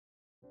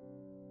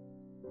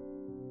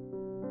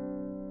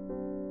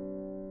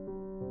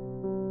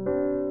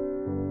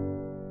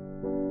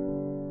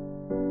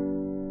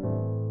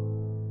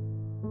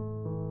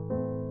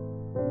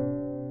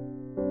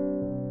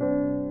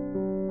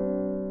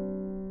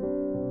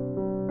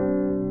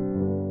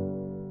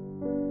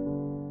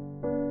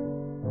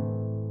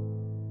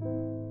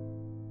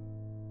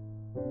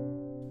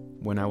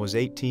When I was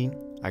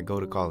 18, I go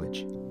to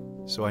college,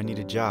 so I need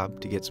a job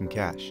to get some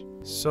cash.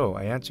 So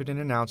I answered an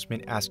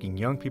announcement asking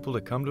young people to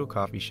come to a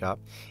coffee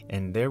shop,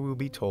 and there we'll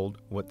be told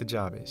what the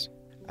job is.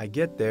 I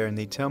get there and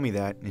they tell me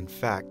that, in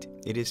fact,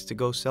 it is to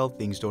go sell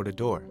things door to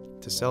door,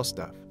 to sell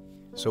stuff.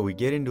 So we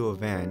get into a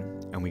van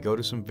and we go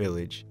to some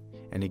village,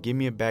 and they give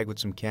me a bag with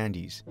some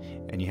candies,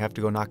 and you have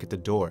to go knock at the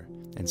door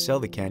and sell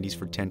the candies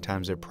for 10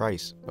 times their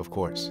price, of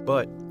course.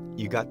 But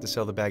you got to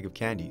sell the bag of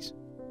candies.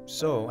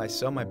 So I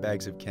sell my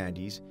bags of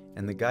candies,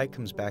 and the guy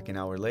comes back an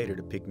hour later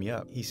to pick me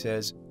up. He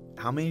says,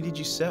 "How many did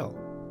you sell?"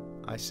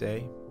 I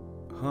say,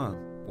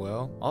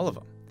 well, all of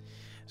them.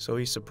 So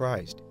he's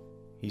surprised.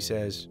 He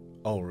says,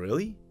 "Oh,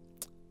 really?"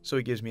 So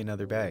he gives me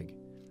another bag.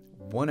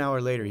 1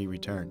 hour later he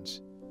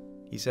returns.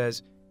 He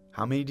says,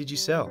 "How many did you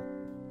sell?"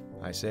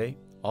 I say,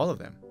 "All of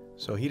them."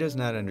 So he does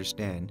not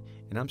understand,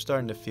 and I'm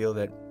starting to feel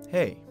that,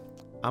 hey,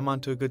 I'm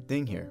onto a good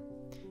thing here.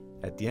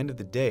 At the end of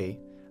the day,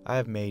 I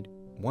have made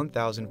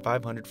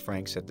 1,500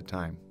 francs at the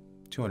time,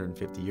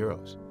 250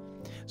 euros.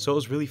 So it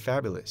was really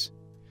fabulous.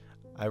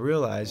 I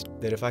realized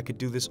that if I could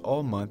do this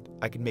all month,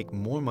 I could make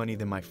more money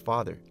than my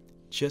father,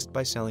 just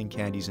by selling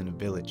candies in a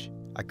village.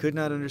 I could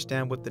not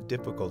understand what the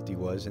difficulty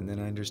was, and then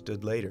I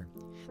understood later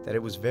that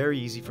it was very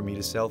easy for me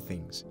to sell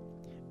things,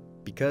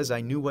 because I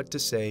knew what to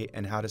say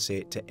and how to say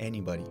it to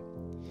anybody,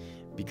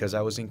 because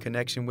I was in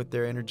connection with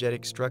their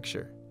energetic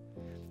structure,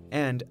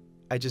 and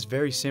I just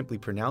very simply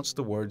pronounced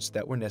the words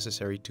that were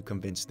necessary to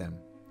convince them.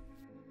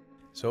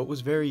 So it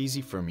was very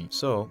easy for me.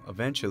 So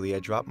eventually I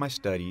dropped my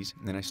studies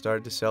and I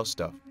started to sell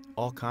stuff,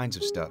 all kinds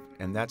of stuff,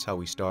 and that's how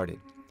we started.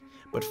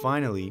 But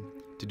finally,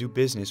 to do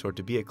business or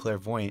to be a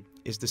clairvoyant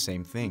is the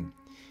same thing.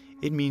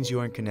 It means you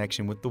are in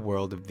connection with the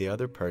world of the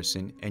other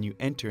person and you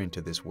enter into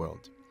this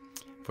world.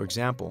 For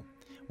example,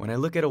 when I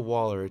look at a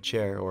wall or a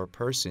chair or a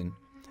person,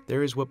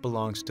 there is what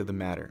belongs to the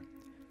matter.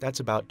 That's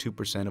about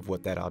 2% of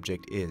what that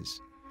object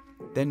is.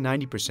 Then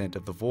 90%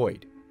 of the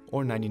void,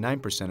 or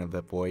 99% of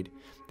the void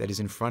that is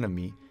in front of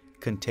me,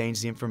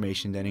 contains the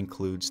information that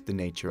includes the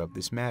nature of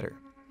this matter.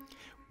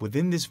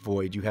 Within this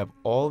void, you have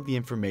all the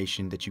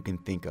information that you can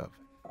think of.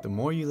 The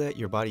more you let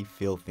your body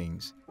feel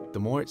things, the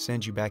more it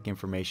sends you back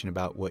information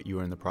about what you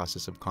are in the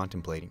process of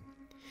contemplating.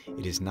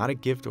 It is not a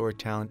gift or a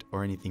talent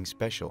or anything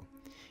special.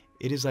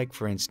 It is like,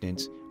 for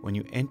instance, when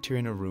you enter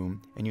in a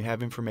room and you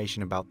have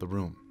information about the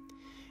room.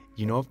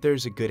 You know if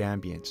there's a good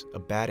ambience, a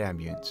bad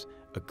ambience,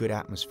 a good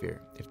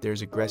atmosphere, if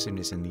there's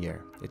aggressiveness in the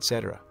air,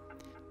 etc.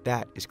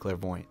 That is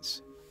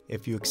clairvoyance.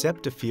 If you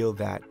accept to feel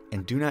that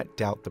and do not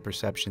doubt the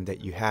perception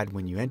that you had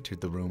when you entered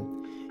the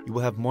room, you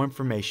will have more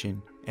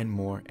information and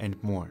more and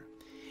more.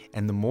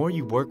 And the more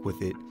you work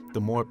with it,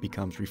 the more it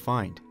becomes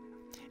refined.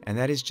 And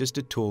that is just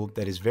a tool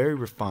that is very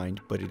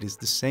refined, but it is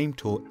the same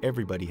tool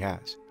everybody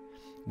has.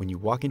 When you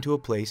walk into a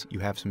place, you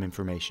have some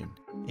information.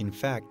 In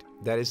fact,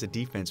 that is the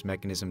defense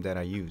mechanism that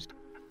I used.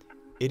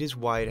 It is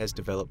why it has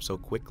developed so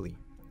quickly.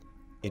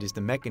 It is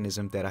the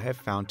mechanism that I have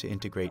found to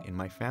integrate in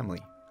my family.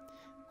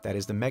 That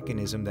is the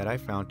mechanism that I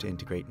found to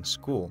integrate in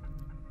school,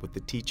 with the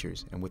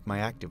teachers, and with my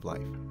active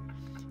life.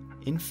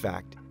 In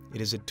fact,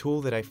 it is a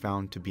tool that I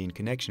found to be in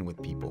connection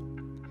with people.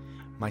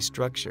 My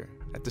structure,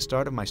 at the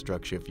start of my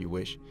structure if you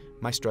wish,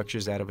 my structure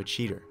is that of a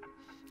cheater.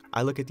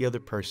 I look at the other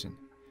person.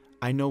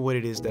 I know what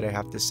it is that I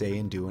have to say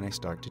and do and I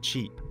start to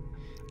cheat.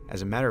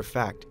 As a matter of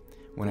fact,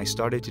 when I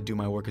started to do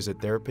my work as a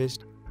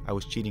therapist, I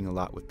was cheating a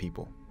lot with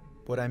people.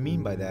 What I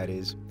mean by that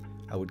is,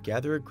 I would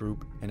gather a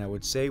group and I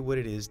would say what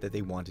it is that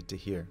they wanted to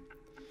hear.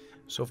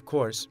 So of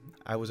course,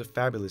 I was a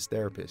fabulous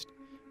therapist,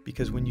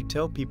 because when you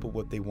tell people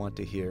what they want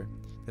to hear,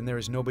 then there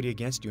is nobody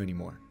against you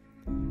anymore.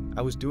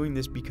 I was doing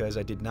this because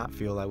I did not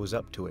feel I was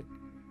up to it.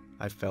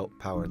 I felt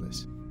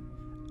powerless.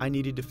 I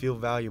needed to feel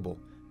valuable,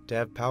 to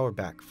have power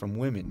back from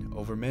women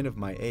over men of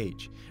my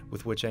age,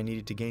 with which I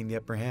needed to gain the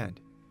upper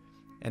hand.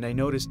 And I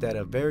noticed that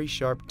a very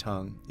sharp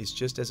tongue is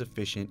just as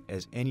efficient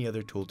as any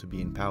other tool to be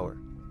in power.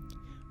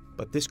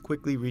 But this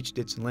quickly reached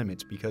its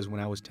limits because when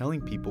I was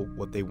telling people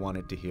what they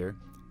wanted to hear,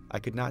 I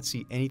could not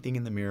see anything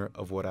in the mirror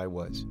of what I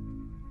was.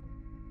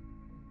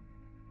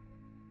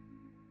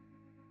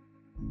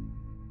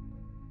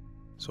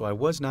 So I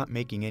was not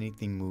making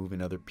anything move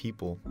in other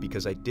people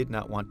because I did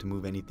not want to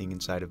move anything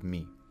inside of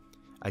me.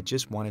 I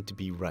just wanted to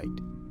be right.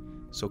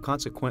 So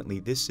consequently,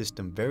 this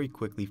system very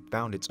quickly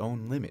found its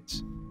own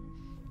limits.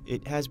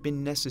 It has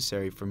been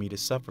necessary for me to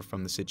suffer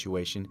from the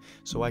situation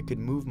so I could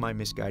move my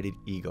misguided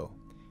ego,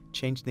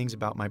 change things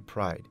about my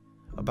pride,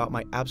 about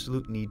my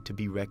absolute need to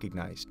be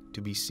recognized,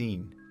 to be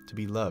seen, to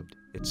be loved,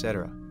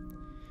 etc.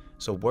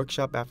 So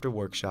workshop after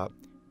workshop,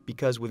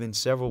 because within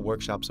several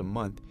workshops a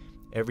month,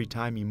 every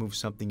time you move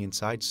something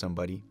inside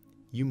somebody,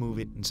 you move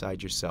it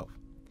inside yourself.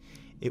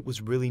 It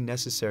was really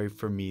necessary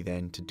for me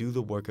then to do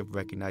the work of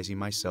recognizing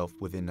myself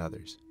within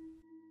others.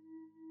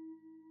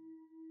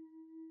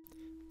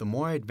 The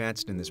more I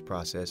advanced in this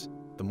process,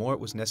 the more it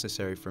was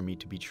necessary for me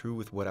to be true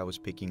with what I was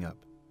picking up.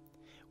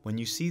 When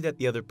you see that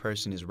the other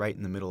person is right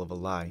in the middle of a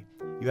lie,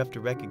 you have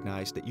to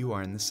recognize that you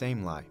are in the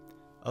same lie.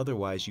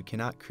 Otherwise, you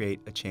cannot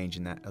create a change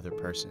in that other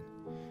person.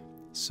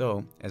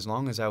 So, as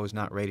long as I was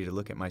not ready to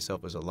look at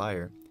myself as a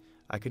liar,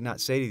 I could not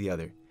say to the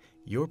other,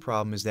 "Your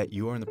problem is that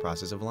you are in the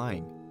process of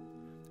lying."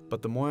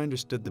 But the more I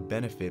understood the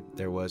benefit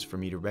there was for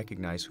me to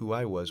recognize who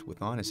I was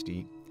with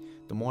honesty,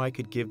 the more I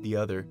could give the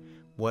other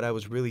what I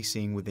was really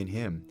seeing within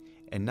him,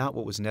 and not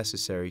what was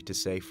necessary to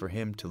say for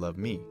him to love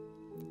me.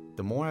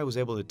 The more I was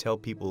able to tell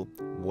people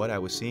what I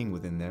was seeing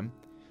within them,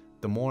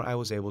 the more I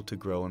was able to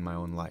grow in my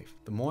own life.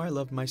 The more I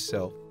loved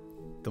myself,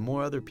 the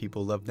more other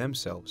people loved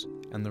themselves,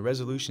 and the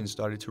resolution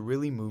started to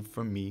really move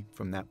from me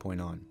from that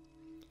point on.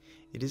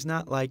 It is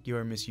not like you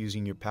are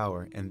misusing your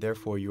power and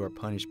therefore you are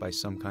punished by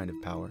some kind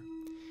of power.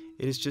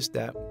 It is just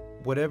that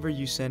whatever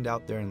you send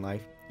out there in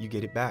life, you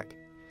get it back.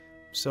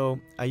 So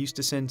I used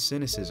to send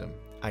cynicism,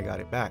 I got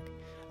it back.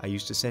 I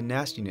used to send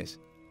nastiness,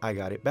 I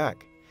got it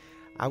back.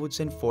 I would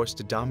send force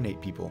to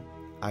dominate people,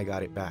 I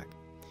got it back.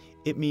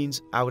 It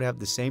means I would have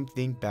the same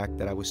thing back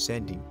that I was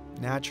sending.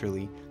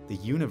 Naturally, the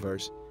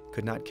universe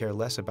could not care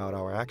less about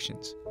our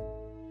actions.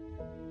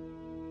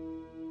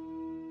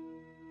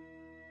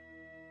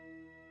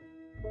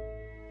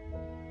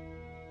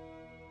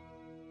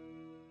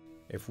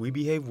 If we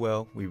behave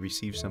well, we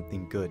receive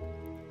something good.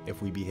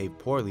 If we behave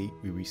poorly,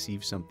 we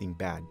receive something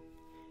bad.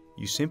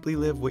 You simply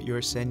live what you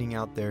are sending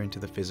out there into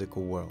the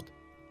physical world.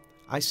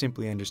 I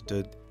simply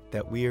understood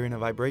that we are in a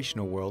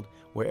vibrational world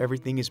where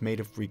everything is made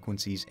of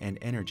frequencies and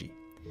energy,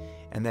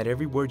 and that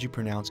every word you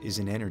pronounce is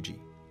an energy.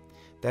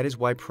 That is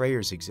why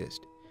prayers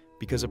exist,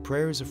 because a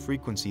prayer is a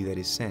frequency that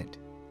is sent.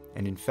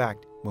 And in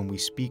fact, when we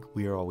speak,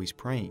 we are always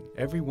praying.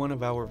 Every one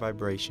of our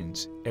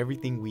vibrations,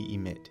 everything we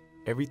emit,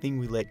 everything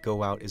we let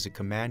go out is a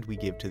command we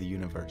give to the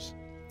universe.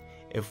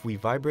 If we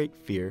vibrate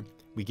fear,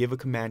 we give a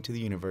command to the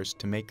universe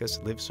to make us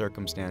live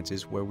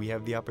circumstances where we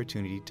have the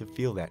opportunity to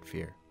feel that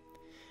fear.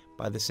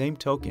 By the same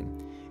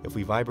token, if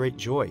we vibrate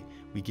joy,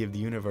 we give the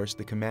universe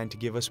the command to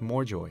give us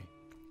more joy.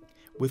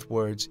 With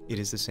words, it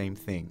is the same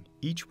thing.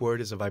 Each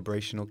word is a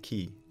vibrational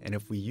key, and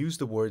if we use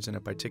the words in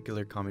a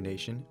particular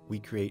combination, we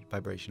create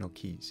vibrational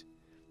keys.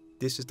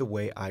 This is the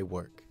way I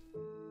work.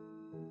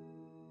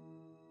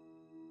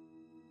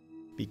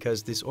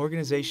 Because this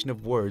organization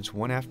of words,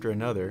 one after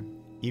another,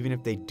 even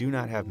if they do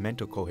not have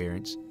mental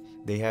coherence,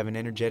 they have an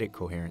energetic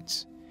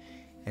coherence.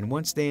 And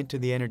once they enter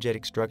the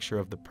energetic structure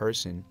of the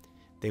person,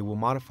 they will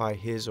modify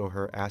his or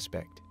her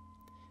aspect.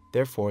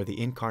 Therefore,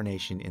 the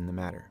incarnation in the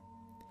matter.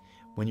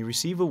 When you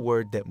receive a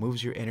word that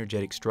moves your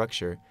energetic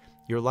structure,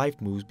 your life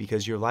moves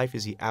because your life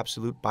is the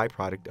absolute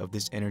byproduct of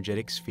this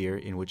energetic sphere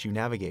in which you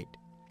navigate.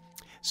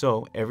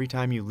 So, every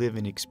time you live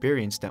an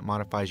experience that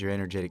modifies your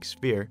energetic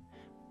sphere,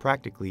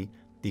 practically,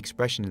 the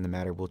expression in the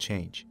matter will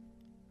change.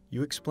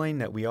 You explain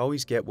that we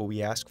always get what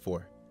we ask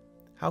for.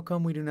 How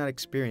come we do not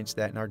experience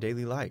that in our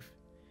daily life?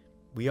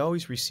 We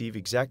always receive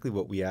exactly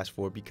what we ask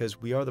for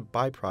because we are the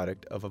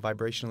byproduct of a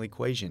vibrational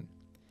equation.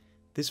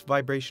 This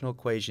vibrational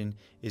equation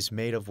is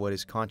made of what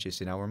is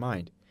conscious in our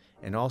mind,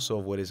 and also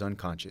of what is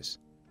unconscious.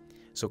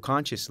 So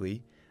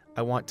consciously,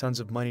 I want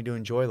tons of money to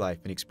enjoy life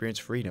and experience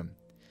freedom.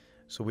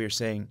 So we are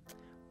saying,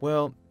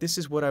 well, this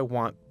is what I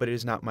want, but it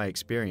is not my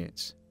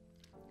experience.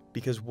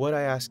 Because what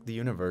I ask the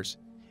universe,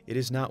 it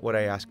is not what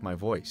I ask my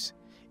voice.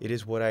 It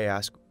is what I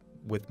ask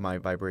with my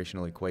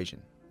vibrational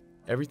equation.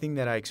 Everything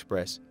that I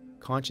express,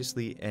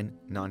 consciously and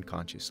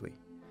non-consciously.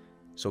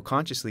 So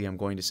consciously, I'm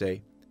going to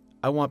say,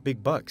 I want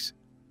big bucks.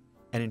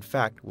 And in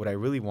fact, what I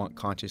really want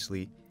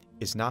consciously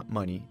is not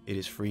money, it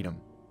is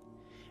freedom.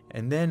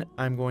 And then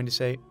I'm going to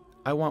say,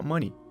 I want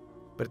money.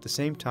 But at the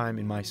same time,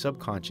 in my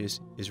subconscious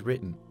is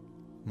written,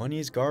 money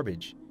is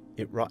garbage.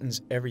 It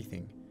rottens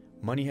everything.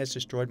 Money has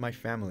destroyed my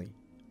family.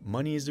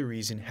 Money is the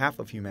reason half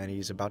of humanity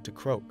is about to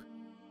croak.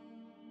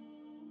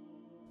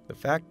 The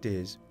fact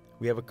is,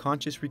 we have a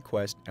conscious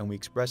request and we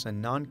express a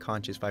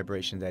non-conscious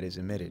vibration that is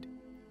emitted.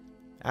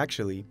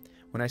 Actually,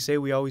 when I say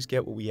we always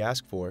get what we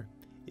ask for,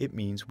 it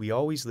means we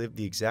always live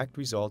the exact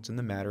results in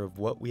the matter of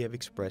what we have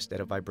expressed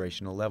at a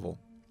vibrational level.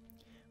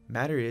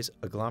 Matter is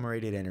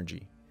agglomerated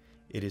energy.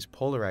 It is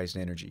polarized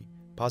energy,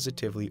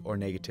 positively or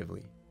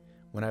negatively.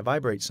 When I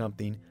vibrate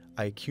something,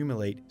 I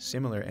accumulate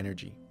similar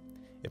energy.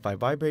 If I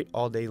vibrate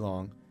all day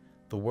long,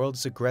 the world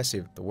is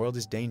aggressive, the world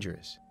is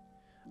dangerous.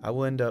 I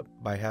will end up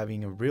by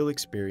having a real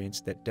experience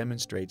that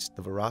demonstrates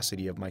the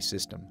veracity of my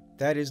system.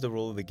 That is the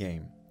rule of the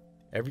game.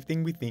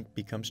 Everything we think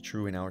becomes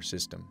true in our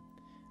system.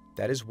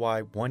 That is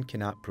why one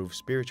cannot prove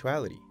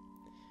spirituality.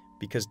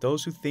 Because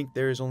those who think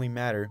there is only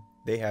matter,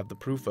 they have the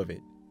proof of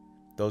it.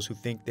 Those who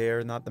think they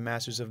are not the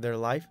masters of their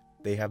life,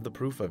 they have the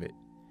proof of it.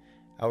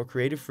 Our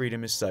creative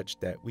freedom is such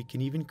that we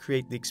can even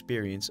create the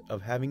experience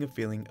of having a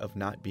feeling of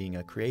not being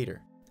a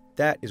creator.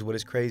 That is what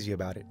is crazy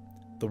about it.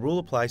 The rule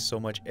applies so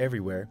much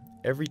everywhere,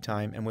 every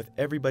time, and with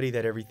everybody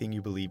that everything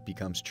you believe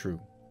becomes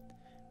true.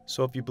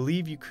 So if you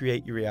believe you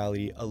create your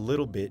reality a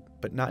little bit,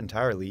 but not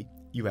entirely,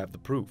 you have the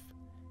proof.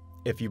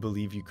 If you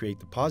believe you create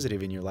the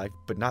positive in your life,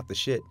 but not the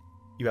shit,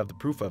 you have the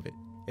proof of it.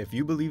 If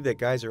you believe that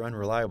guys are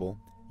unreliable,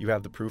 you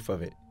have the proof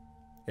of it.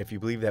 If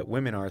you believe that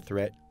women are a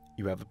threat,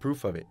 you have the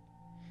proof of it.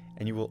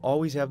 And you will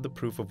always have the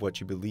proof of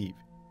what you believe.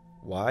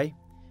 Why?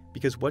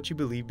 Because what you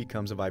believe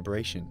becomes a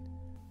vibration.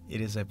 It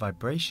is a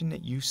vibration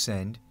that you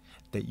send,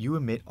 that you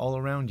emit all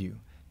around you,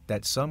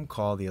 that some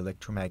call the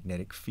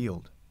electromagnetic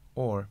field,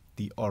 or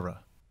the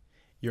aura.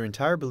 Your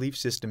entire belief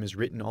system is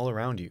written all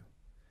around you.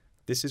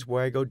 This is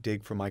where I go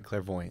dig for my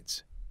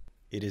clairvoyance.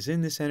 It is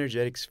in this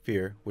energetic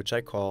sphere, which I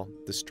call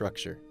the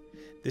structure.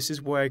 This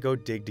is where I go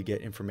dig to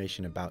get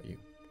information about you.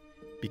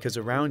 Because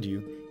around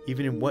you,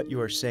 even in what you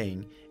are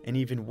saying, and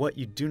even what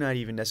you do not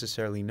even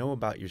necessarily know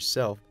about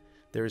yourself,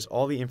 there is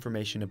all the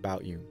information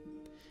about you.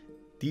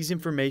 These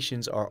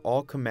informations are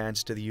all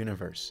commands to the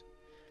universe.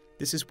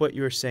 This is what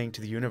you are saying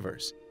to the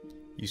universe.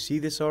 You see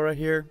this aura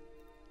here?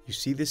 You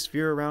see this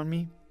sphere around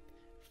me?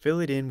 Fill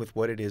it in with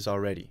what it is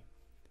already.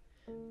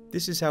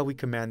 This is how we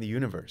command the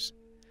universe.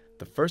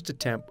 The first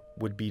attempt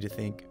would be to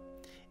think,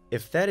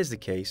 if that is the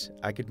case,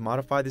 I could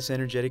modify this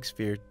energetic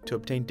sphere to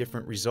obtain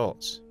different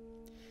results.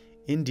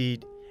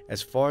 Indeed,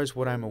 as far as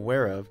what I'm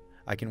aware of,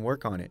 I can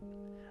work on it.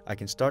 I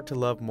can start to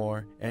love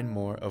more and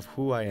more of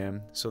who I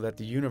am so that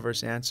the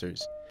universe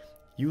answers.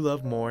 You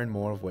love more and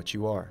more of what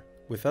you are.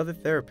 With other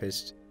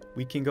therapists,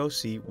 we can go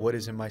see what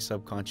is in my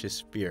subconscious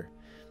sphere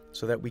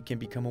so that we can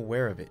become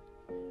aware of it.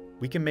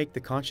 We can make the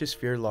conscious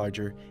sphere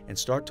larger and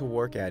start to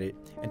work at it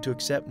and to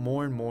accept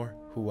more and more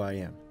who I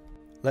am.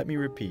 Let me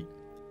repeat.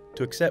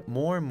 To accept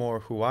more and more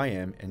who I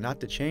am and not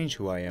to change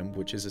who I am,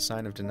 which is a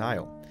sign of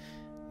denial.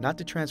 Not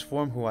to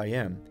transform who I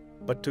am,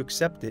 but to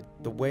accept it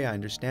the way I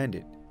understand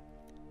it.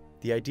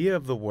 The idea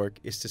of the work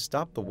is to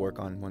stop the work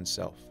on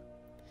oneself.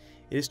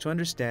 It is to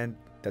understand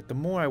that the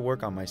more I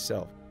work on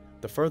myself,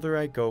 the further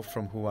I go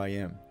from who I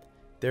am,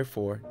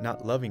 therefore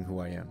not loving who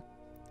I am.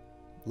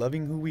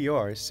 Loving who we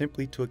are is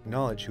simply to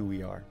acknowledge who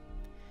we are.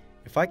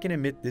 If I can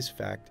admit this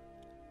fact,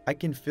 I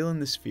can fill in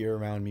the sphere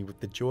around me with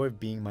the joy of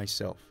being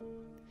myself.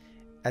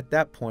 At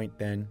that point,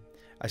 then,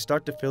 I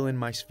start to fill in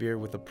my sphere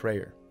with a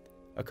prayer,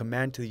 a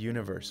command to the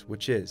universe,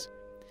 which is,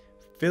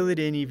 fill it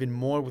in even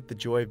more with the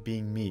joy of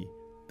being me,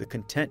 the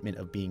contentment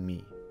of being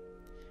me.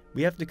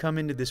 We have to come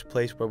into this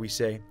place where we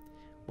say,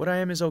 what I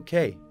am is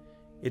okay,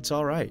 it's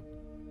all right.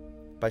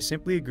 By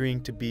simply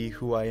agreeing to be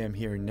who I am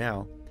here and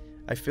now,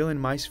 I fill in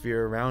my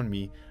sphere around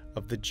me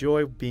of the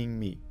joy of being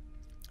me.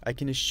 I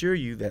can assure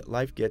you that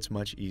life gets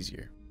much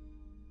easier.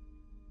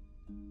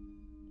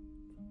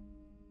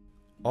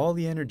 All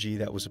the energy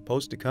that was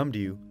supposed to come to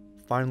you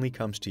finally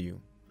comes to you.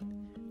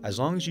 As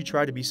long as you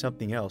try to be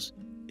something else,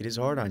 it is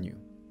hard on you.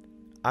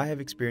 I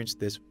have experienced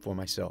this for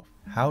myself.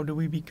 How do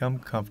we become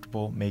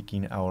comfortable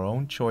making our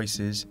own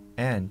choices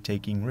and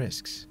taking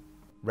risks?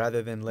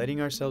 Rather than letting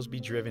ourselves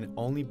be driven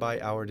only by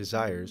our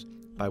desires,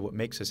 by what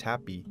makes us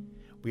happy,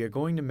 we are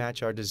going to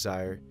match our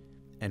desire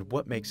and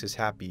what makes us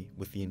happy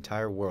with the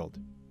entire world.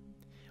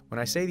 When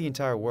I say the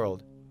entire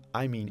world,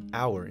 I mean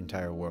our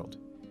entire world.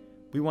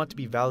 We want to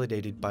be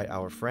validated by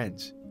our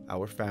friends,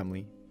 our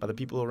family, by the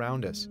people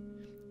around us.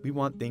 We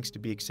want things to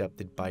be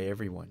accepted by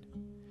everyone.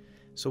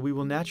 So we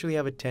will naturally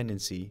have a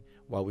tendency,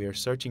 while we are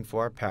searching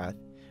for our path,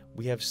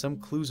 we have some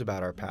clues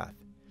about our path.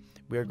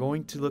 We are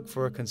going to look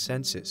for a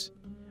consensus,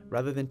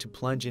 rather than to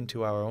plunge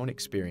into our own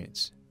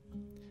experience.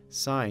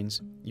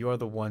 Signs, you are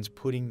the ones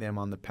putting them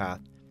on the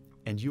path,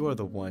 and you are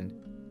the one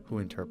who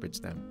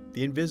interprets them.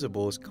 The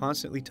invisible is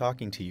constantly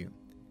talking to you.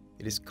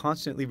 It is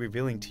constantly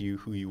revealing to you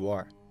who you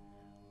are.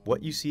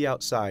 What you see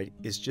outside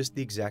is just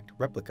the exact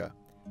replica,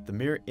 the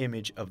mirror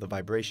image of the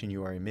vibration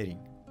you are emitting.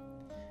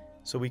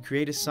 So we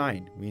create a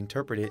sign, we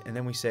interpret it, and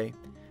then we say,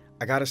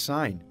 I got a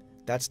sign.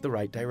 That's the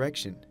right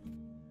direction.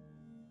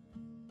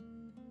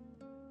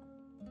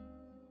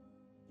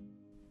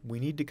 We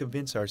need to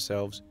convince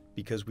ourselves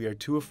because we are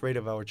too afraid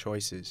of our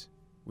choices.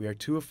 We are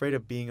too afraid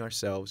of being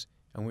ourselves,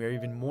 and we are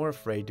even more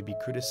afraid to be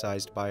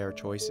criticized by our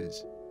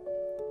choices.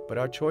 But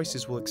our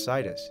choices will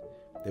excite us.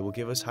 They will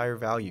give us higher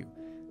value.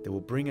 They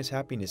will bring us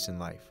happiness in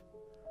life.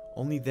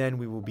 Only then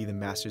we will be the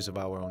masters of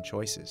our own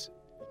choices.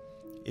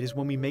 It is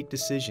when we make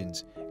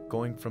decisions,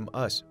 going from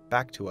us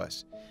back to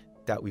us,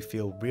 that we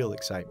feel real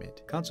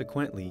excitement.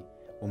 Consequently,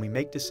 when we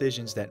make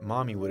decisions that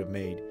mommy would have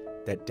made,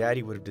 that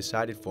daddy would have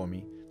decided for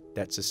me,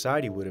 that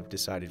society would have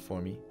decided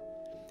for me,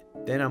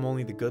 then I'm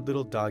only the good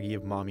little doggy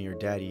of mommy or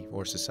daddy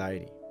or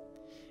society.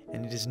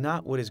 And it is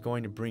not what is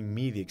going to bring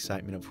me the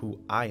excitement of who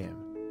I am.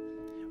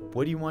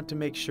 What do you want to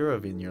make sure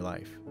of in your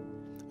life?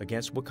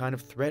 Against what kind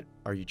of threat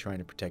are you trying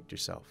to protect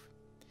yourself?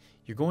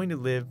 You're going to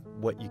live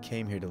what you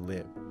came here to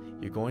live.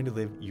 You're going to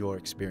live your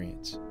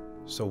experience.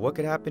 So what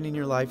could happen in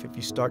your life if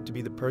you start to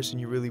be the person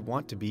you really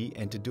want to be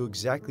and to do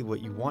exactly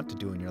what you want to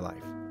do in your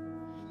life?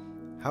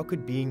 How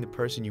could being the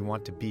person you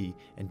want to be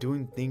and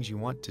doing things you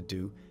want to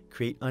do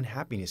create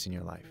unhappiness in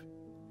your life?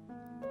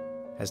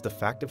 Has the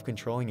fact of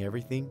controlling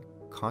everything,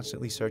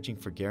 constantly searching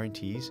for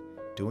guarantees,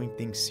 doing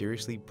things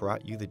seriously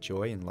brought you the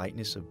joy and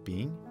lightness of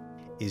being?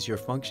 Is your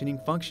functioning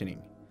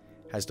functioning?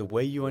 Has the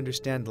way you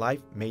understand life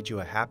made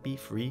you a happy,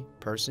 free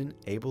person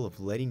able of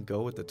letting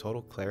go with the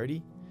total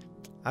clarity?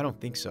 I don't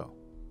think so.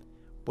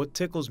 What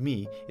tickles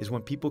me is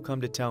when people come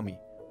to tell me,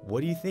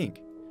 "What do you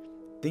think?"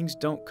 Things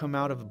don't come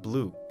out of the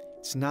blue.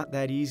 It's not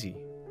that easy.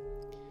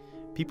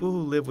 People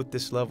who live with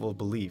this level of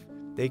belief,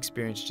 they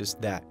experience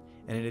just that,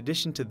 and in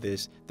addition to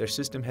this, their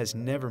system has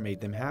never made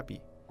them happy.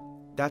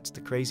 That's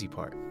the crazy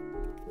part.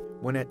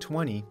 When at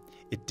 20,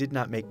 it did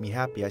not make me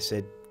happy, I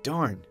said,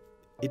 darn,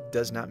 it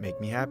does not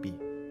make me happy.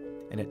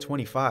 And at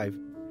 25,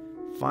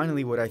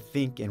 finally what I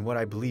think and what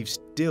I believe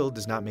still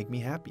does not make me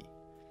happy.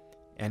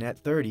 And at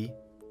 30,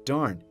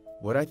 darn,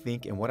 what I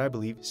think and what I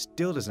believe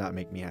still does not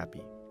make me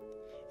happy.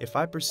 If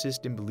I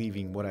persist in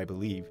believing what I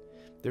believe,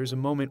 there's a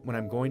moment when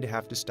I'm going to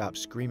have to stop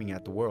screaming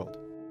at the world.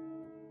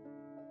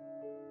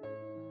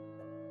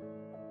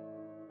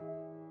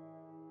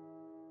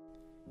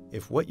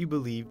 If what you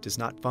believe does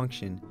not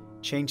function,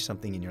 change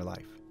something in your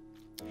life.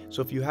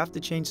 So if you have to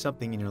change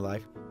something in your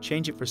life,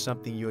 change it for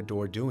something you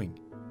adore doing.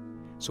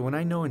 So when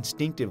I know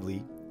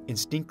instinctively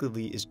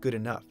is good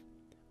enough,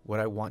 what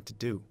I want to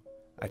do,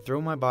 I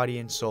throw my body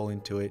and soul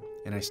into it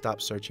and I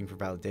stop searching for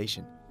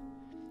validation.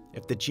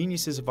 If the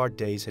geniuses of our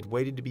days had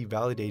waited to be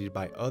validated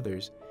by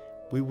others,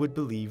 we would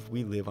believe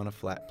we live on a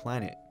flat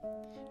planet.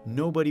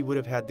 Nobody would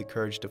have had the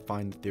courage to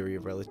find the theory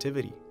of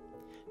relativity.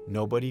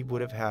 Nobody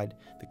would have had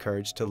the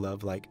courage to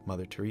love like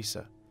Mother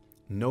Teresa.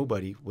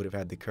 Nobody would have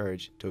had the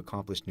courage to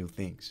accomplish new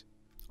things.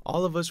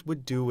 All of us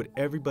would do what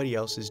everybody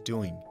else is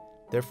doing.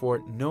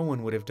 Therefore, no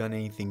one would have done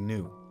anything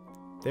new.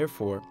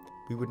 Therefore,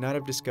 we would not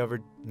have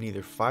discovered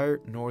neither fire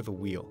nor the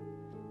wheel.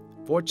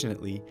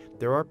 Fortunately,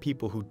 there are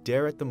people who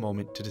dare at the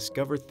moment to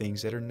discover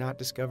things that are not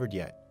discovered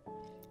yet.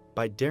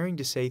 By daring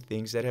to say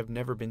things that have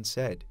never been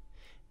said,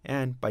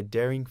 and by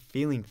daring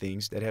feeling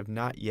things that have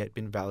not yet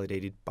been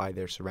validated by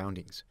their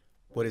surroundings.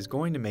 What is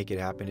going to make it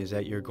happen is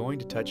that you're going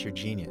to touch your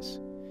genius,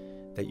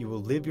 that you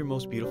will live your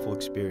most beautiful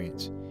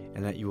experience,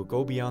 and that you will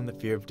go beyond the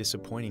fear of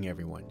disappointing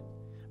everyone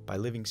by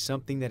living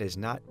something that has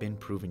not been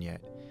proven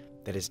yet,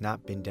 that has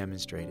not been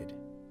demonstrated.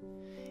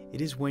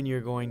 It is when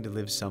you're going to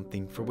live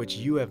something for which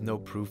you have no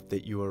proof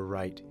that you are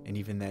right and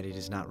even that it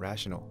is not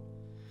rational.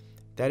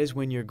 That is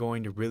when you're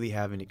going to really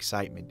have an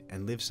excitement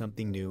and live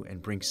something new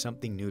and bring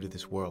something new to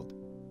this world.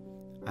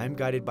 I am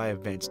guided by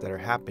events that are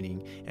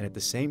happening, and at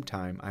the same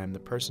time, I am the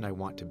person I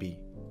want to be.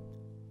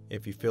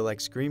 If you feel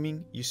like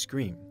screaming, you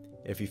scream.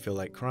 If you feel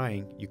like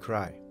crying, you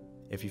cry.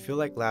 If you feel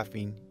like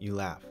laughing, you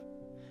laugh.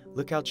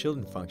 Look how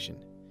children function.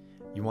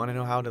 You want to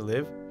know how to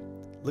live?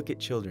 Look at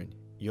children.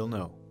 You'll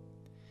know.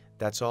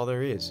 That's all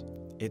there is.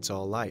 It's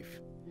all life.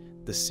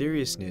 The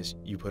seriousness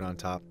you put on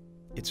top,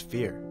 it's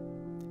fear.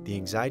 The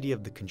anxiety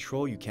of the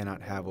control you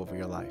cannot have over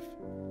your life.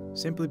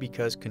 Simply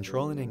because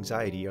control and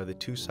anxiety are the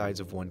two sides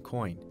of one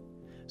coin.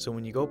 So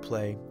when you go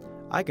play,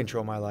 I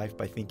control my life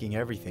by thinking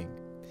everything.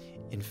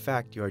 In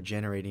fact, you are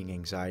generating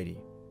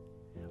anxiety.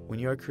 When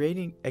you are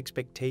creating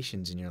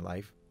expectations in your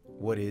life,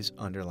 what is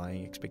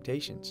underlying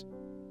expectations?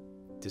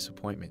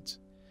 Disappointments.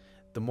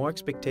 The more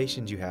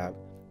expectations you have,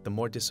 the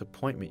more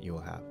disappointment you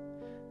will have.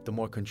 The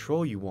more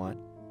control you want,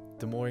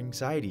 the more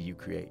anxiety you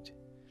create.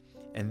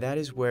 And that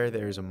is where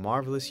there is a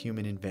marvelous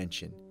human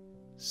invention,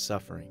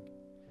 suffering.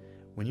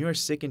 When you are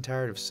sick and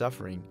tired of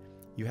suffering,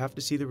 you have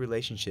to see the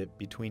relationship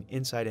between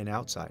inside and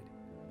outside.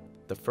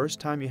 The first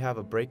time you have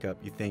a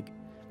breakup, you think,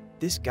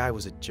 this guy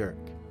was a jerk.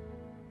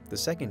 The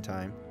second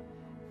time,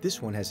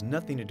 this one has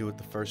nothing to do with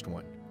the first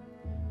one.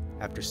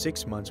 After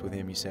 6 months with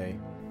him, you say,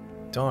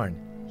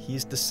 darn, he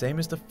is the same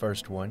as the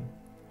first one,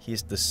 he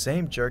is the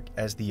same jerk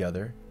as the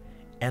other,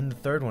 and the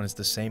third one is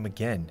the same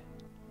again.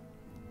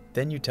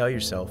 Then you tell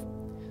yourself,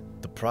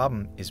 the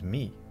problem is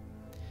me.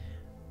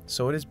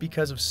 So it is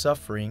because of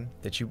suffering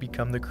that you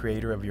become the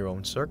creator of your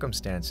own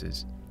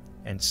circumstances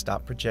and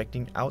stop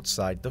projecting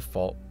outside the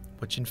fault,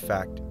 which in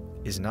fact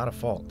is not a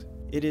fault.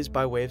 It is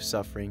by way of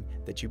suffering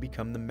that you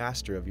become the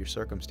master of your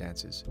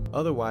circumstances.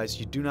 Otherwise,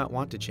 you do not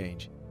want to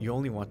change. You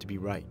only want to be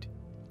right.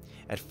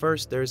 At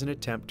first, there is an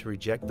attempt to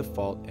reject the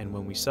fault, and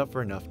when we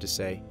suffer enough to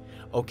say,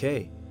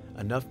 okay,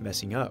 enough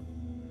messing up.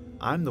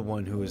 I'm the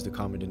one who is the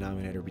common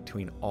denominator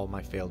between all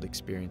my failed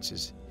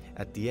experiences.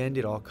 At the end,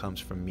 it all comes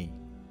from me.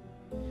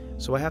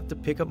 So I have to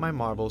pick up my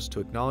marbles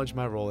to acknowledge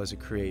my role as a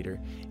creator,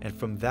 and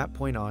from that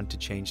point on to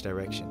change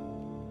direction.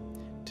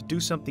 To do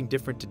something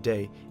different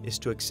today is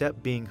to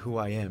accept being who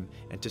I am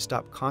and to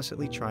stop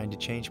constantly trying to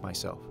change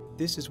myself.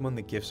 This is when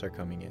the gifts are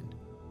coming in.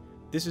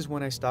 This is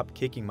when I stop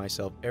kicking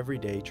myself every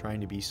day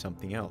trying to be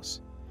something else.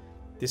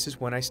 This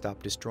is when I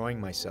stop destroying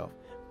myself,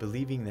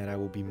 believing that I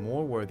will be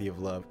more worthy of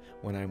love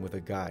when I am with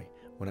a guy,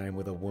 when I am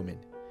with a woman,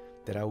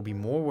 that I will be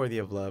more worthy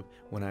of love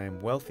when I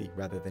am wealthy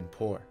rather than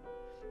poor,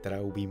 that I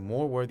will be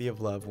more worthy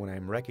of love when I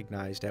am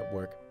recognized at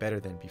work better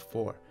than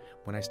before,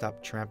 when I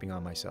stop tramping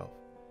on myself.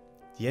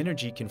 The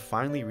energy can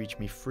finally reach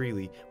me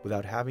freely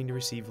without having to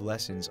receive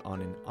lessons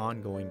on an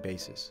ongoing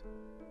basis.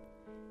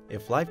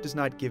 If life does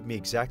not give me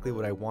exactly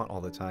what I want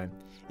all the time,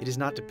 it is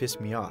not to piss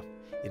me off.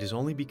 It is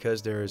only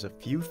because there is a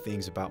few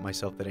things about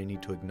myself that I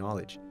need to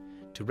acknowledge,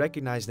 To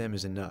recognize them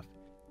is enough.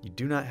 You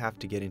do not have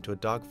to get into a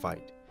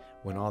dogfight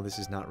when all this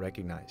is not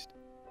recognized.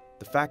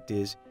 The fact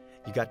is,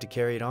 you got to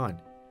carry it on.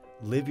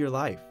 Live your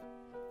life.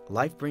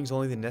 Life brings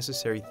only the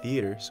necessary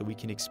theater so we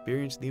can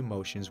experience the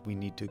emotions we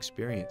need to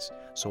experience,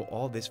 so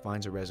all this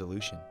finds a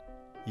resolution.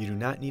 You do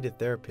not need a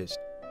therapist.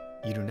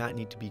 You do not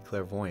need to be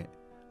clairvoyant.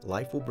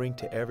 Life will bring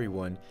to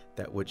everyone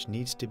that which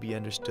needs to be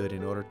understood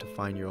in order to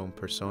find your own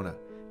persona,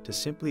 to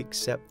simply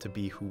accept to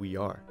be who we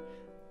are.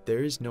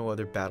 There is no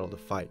other battle to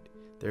fight.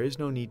 There is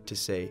no need to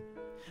say,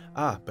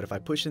 but if I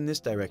push in this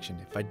direction,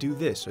 if I do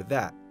this or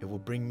that, it will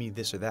bring me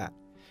this or that.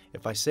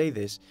 If I say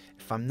this,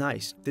 if I'm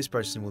nice, this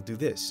person will do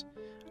this.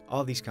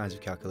 All these kinds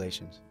of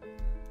calculations.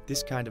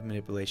 This kind of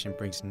manipulation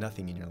brings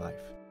nothing in your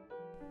life.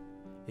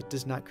 It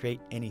does not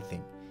create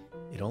anything.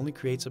 It only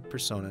creates a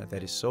persona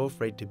that is so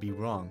afraid to be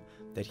wrong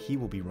that he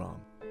will be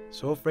wrong.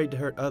 So afraid to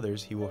hurt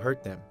others, he will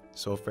hurt them.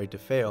 So afraid to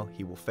fail,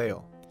 he will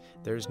fail.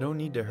 There is no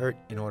need to hurt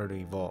in order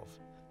to evolve.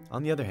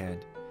 On the other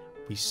hand,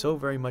 we so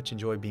very much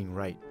enjoy being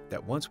right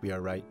that once we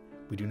are right,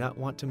 we do not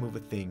want to move a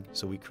thing,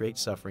 so we create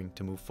suffering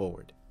to move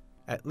forward.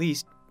 At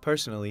least,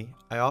 personally,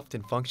 I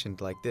often functioned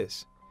like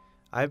this.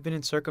 I have been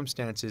in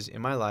circumstances in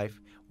my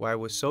life where I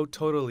was so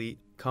totally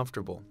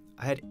comfortable.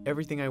 I had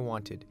everything I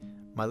wanted,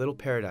 my little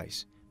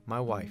paradise, my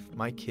wife,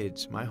 my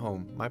kids, my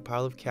home, my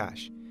pile of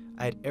cash.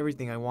 I had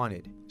everything I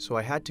wanted, so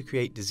I had to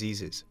create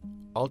diseases,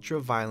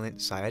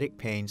 ultra-violent sciatic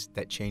pains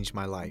that changed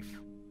my life.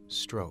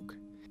 Stroke.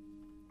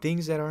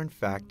 Things that are in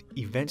fact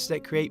events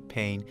that create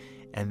pain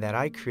and that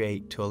I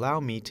create to allow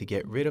me to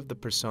get rid of the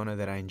persona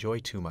that I enjoy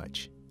too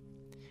much.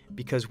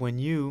 Because when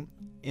you,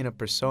 in a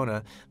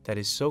persona that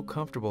is so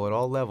comfortable at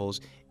all levels,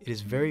 it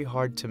is very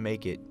hard to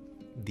make it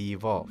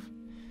evolve.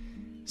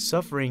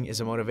 Suffering is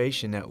a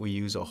motivation that we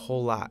use a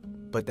whole lot,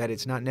 but that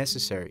it's not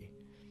necessary.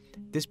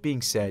 This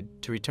being said,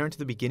 to return to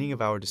the beginning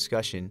of our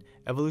discussion,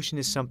 evolution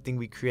is something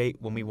we create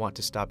when we want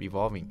to stop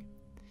evolving.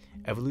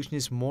 Evolution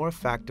is more a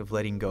fact of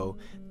letting go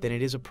than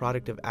it is a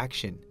product of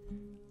action.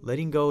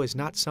 Letting go is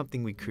not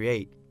something we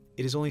create,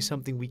 it is only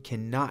something we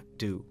cannot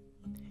do.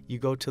 You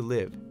go to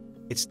live.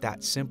 It's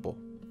that simple.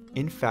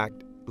 In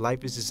fact,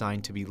 life is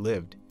designed to be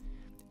lived.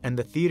 And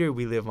the theater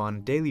we live on a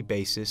daily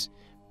basis,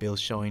 bills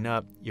showing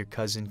up, your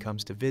cousin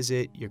comes to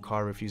visit, your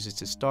car refuses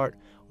to start,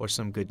 or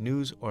some good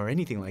news, or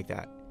anything like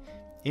that.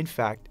 In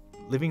fact,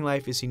 living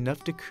life is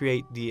enough to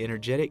create the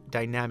energetic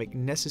dynamic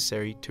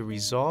necessary to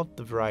resolve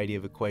the variety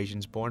of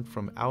equations born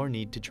from our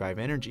need to drive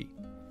energy.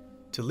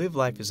 To live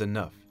life is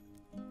enough.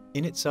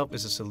 In itself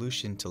is a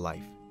solution to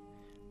life.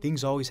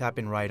 Things always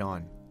happen right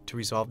on, to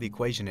resolve the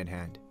equation at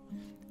hand.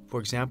 For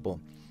example,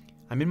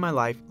 I'm in my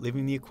life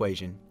living the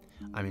equation.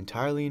 I'm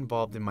entirely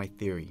involved in my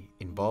theory,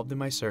 involved in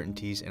my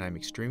certainties, and I'm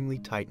extremely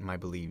tight in my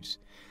beliefs.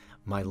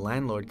 My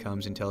landlord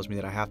comes and tells me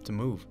that I have to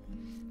move.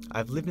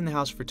 I've lived in the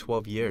house for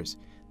 12 years.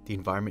 The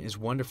environment is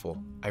wonderful.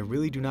 I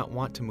really do not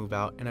want to move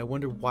out, and I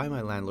wonder why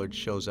my landlord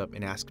shows up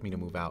and asks me to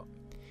move out.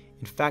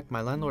 In fact,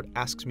 my landlord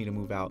asks me to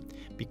move out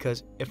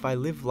because if I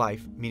live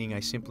life, meaning I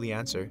simply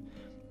answer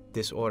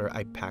this order,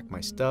 I pack my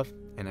stuff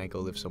and I go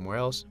live somewhere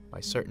else, my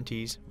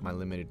certainties, my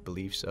limited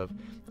beliefs of,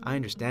 I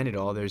understand it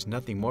all, there's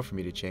nothing more for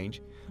me to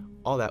change,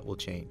 all that will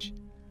change.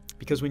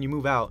 Because when you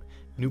move out,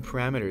 new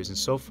parameters and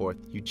so forth,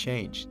 you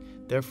change.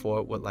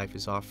 Therefore, what life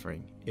is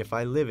offering. If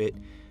I live it,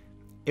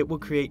 it will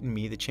create in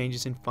me the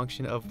changes in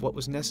function of what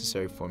was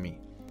necessary for me.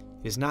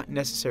 It is not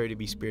necessary to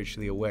be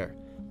spiritually aware.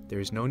 There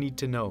is no need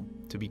to know,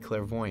 to be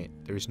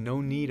clairvoyant. There is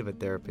no need of a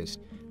therapist.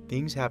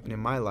 Things happen in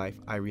my life,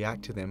 I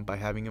react to them by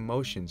having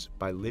emotions,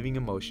 by living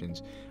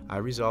emotions. I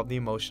resolve the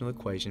emotional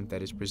equation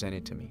that is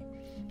presented to me.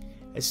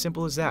 As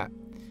simple as that.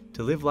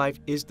 To live life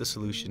is the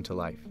solution to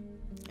life.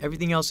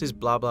 Everything else is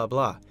blah blah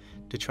blah,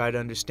 to try to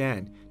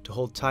understand, to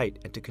hold tight,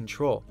 and to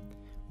control.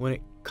 When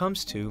it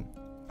comes to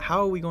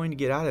how are we going to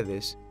get out of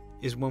this,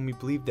 is when we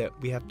believe that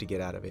we have to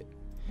get out of it.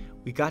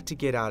 We got to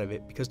get out of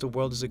it because the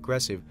world is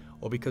aggressive,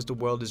 or because the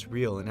world is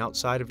real and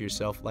outside of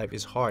yourself life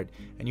is hard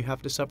and you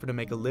have to suffer to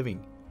make a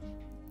living.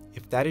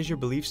 If that is your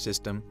belief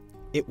system,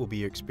 it will be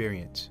your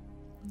experience.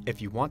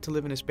 If you want to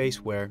live in a space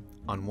where,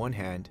 on one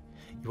hand,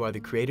 you are the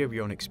creator of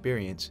your own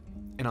experience,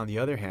 and on the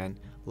other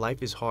hand,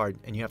 life is hard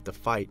and you have to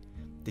fight,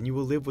 then you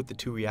will live with the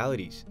two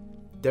realities.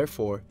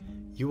 Therefore,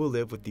 you will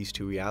live with these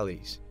two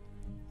realities.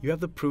 You have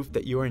the proof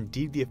that you are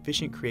indeed the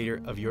efficient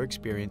creator of your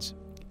experience.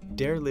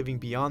 Dare living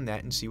beyond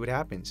that and see what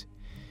happens.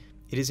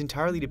 It is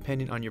entirely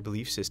dependent on your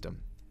belief system.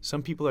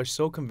 Some people are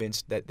so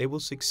convinced that they will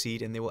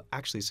succeed and they will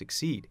actually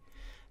succeed.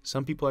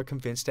 Some people are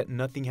convinced that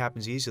nothing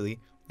happens easily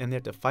and they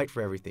have to fight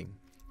for everything.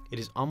 It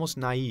is almost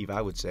naive,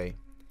 I would say.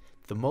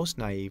 The most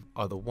naive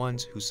are the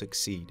ones who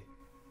succeed.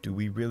 Do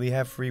we really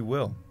have free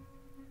will?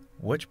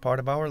 Which part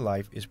of our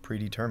life is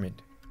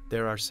predetermined?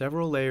 There are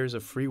several layers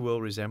of free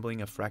will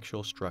resembling a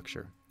fractal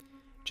structure.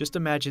 Just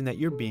imagine that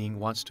your being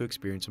wants to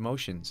experience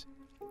emotions.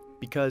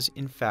 Because,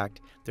 in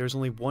fact, there is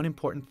only one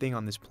important thing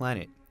on this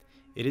planet.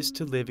 It is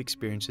to live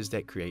experiences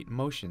that create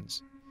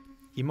emotions.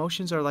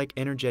 Emotions are like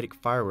energetic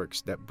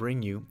fireworks that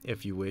bring you,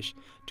 if you wish,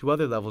 to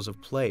other levels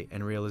of play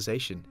and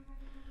realization.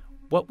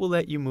 What will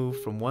let you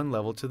move from one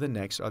level to the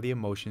next are the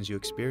emotions you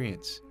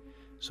experience.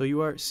 So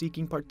you are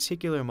seeking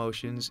particular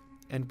emotions,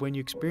 and when you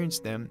experience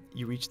them,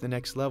 you reach the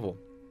next level.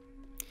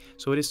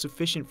 So it is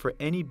sufficient for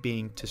any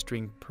being to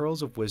string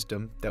pearls of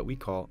wisdom that we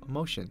call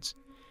emotions.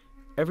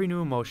 Every new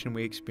emotion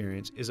we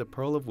experience is a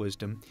pearl of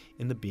wisdom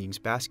in the being's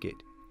basket.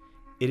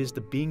 It is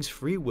the being's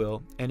free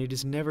will, and it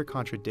is never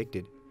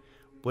contradicted.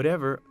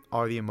 Whatever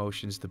are the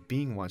emotions the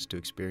being wants to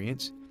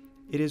experience,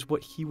 it is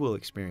what he will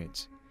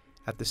experience.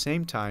 At the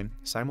same time,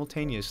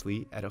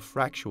 simultaneously, at a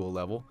fractional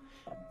level,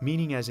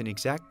 meaning as an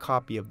exact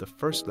copy of the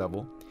first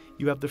level,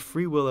 you have the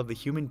free will of the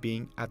human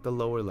being at the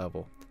lower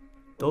level.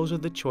 Those are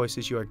the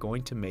choices you are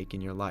going to make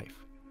in your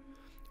life.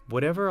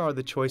 Whatever are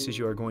the choices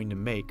you are going to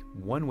make,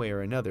 one way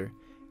or another,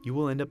 you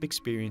will end up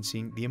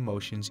experiencing the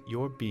emotions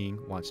your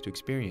being wants to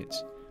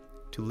experience.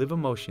 To live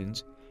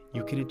emotions,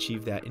 you can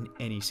achieve that in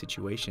any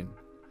situation.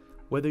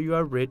 Whether you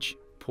are rich,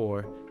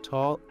 poor,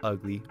 tall,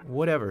 ugly,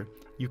 whatever,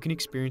 you can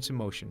experience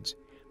emotions,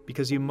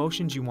 because the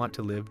emotions you want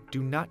to live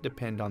do not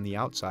depend on the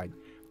outside,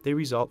 they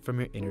result from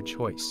your inner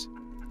choice.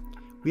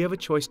 We have a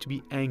choice to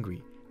be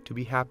angry, to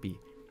be happy,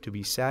 to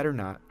be sad or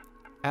not,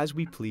 as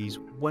we please,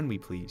 when we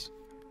please.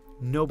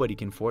 Nobody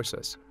can force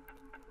us.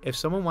 If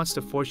someone wants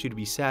to force you to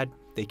be sad,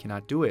 they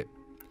cannot do it.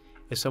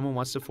 If someone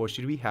wants to force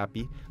you to be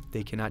happy,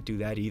 they cannot do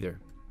that either.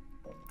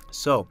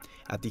 So,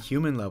 at the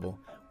human level,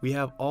 we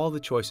have all the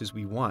choices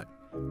we want.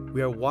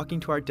 We are walking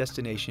to our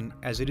destination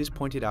as it is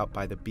pointed out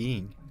by the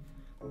being.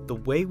 The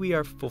way we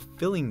are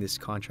fulfilling this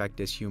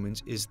contract as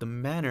humans is the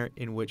manner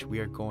in which we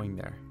are going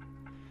there.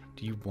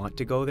 Do you want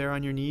to go there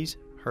on your knees,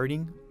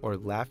 hurting, or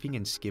laughing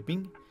and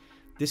skipping?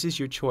 This is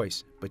your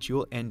choice, but you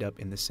will end up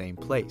in the same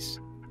place.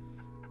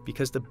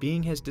 Because the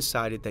being has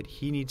decided that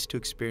he needs to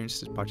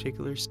experience this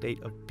particular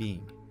state of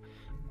being.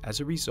 As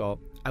a result,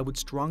 I would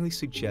strongly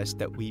suggest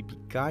that we be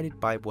guided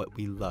by what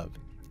we love.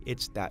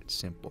 It's that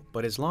simple.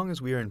 But as long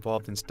as we are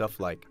involved in stuff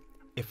like,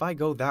 if I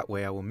go that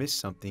way I will miss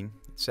something,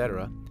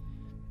 etc.,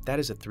 that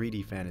is a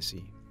 3D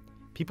fantasy.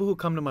 People who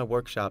come to my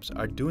workshops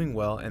are doing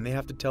well, and they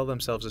have to tell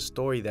themselves a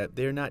story that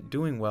they're not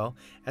doing well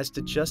as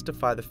to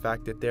justify the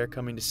fact that they're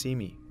coming to see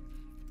me.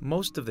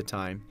 Most of the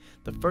time,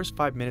 the first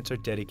 5 minutes are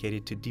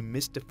dedicated to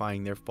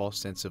demystifying their false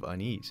sense of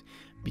unease,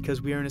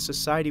 because we are in a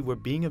society where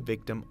being a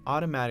victim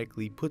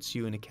automatically puts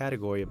you in a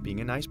category of being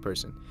a nice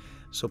person.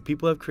 So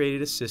people have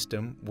created a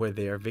system where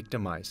they are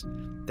victimized.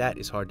 That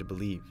is hard to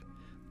believe.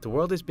 The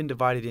world has been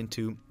divided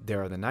into,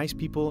 there are the nice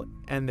people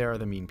and there are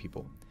the mean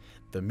people.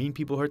 The mean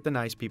people hurt the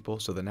nice people,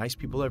 so the nice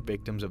people are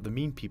victims of the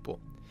mean people.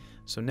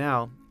 So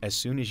now, as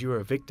soon as you are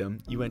a victim,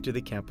 you enter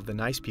the camp of the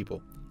nice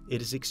people.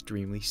 It is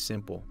extremely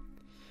simple.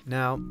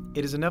 Now,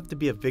 it is enough to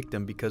be a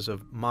victim because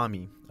of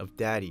mommy, of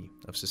daddy,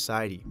 of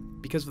society,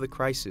 because of the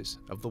crisis,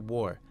 of the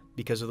war,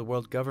 because of the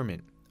world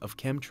government, of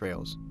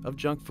chemtrails, of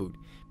junk food,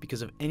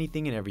 because of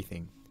anything and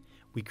everything.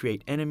 We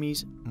create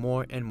enemies,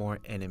 more and more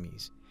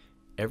enemies.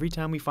 Every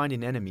time we find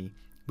an enemy,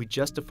 we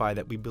justify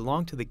that we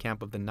belong to the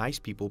camp of the nice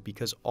people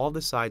because all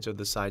the sides are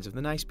the sides of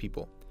the nice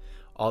people.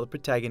 All the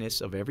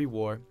protagonists of every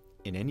war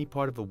in any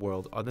part of the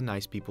world are the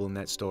nice people in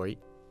that story,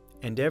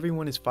 and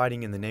everyone is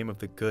fighting in the name of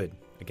the good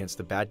against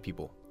the bad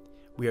people.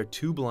 We are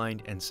too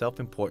blind and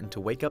self-important to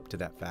wake up to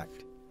that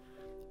fact.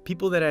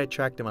 People that I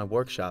attract to my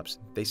workshops,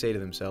 they say to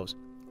themselves,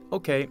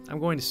 okay, I'm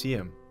going to see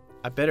him.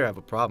 I better have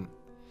a problem.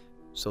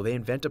 So they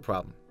invent a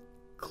problem.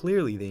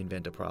 Clearly they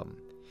invent a problem.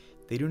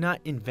 They do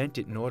not invent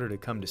it in order to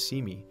come to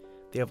see me.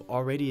 They have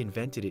already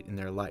invented it in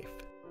their life.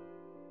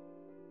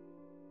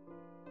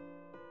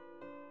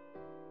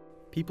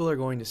 People are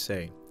going to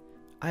say,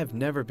 I have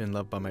never been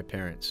loved by my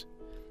parents.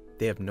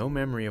 They have no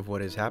memory of what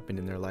has happened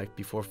in their life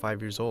before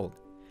 5 years old.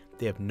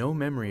 They have no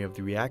memory of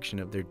the reaction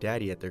of their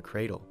daddy at their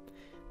cradle.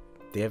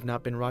 They have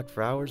not been rocked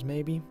for hours,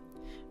 maybe?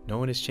 No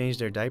one has changed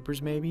their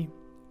diapers, maybe?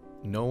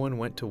 No one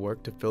went to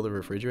work to fill the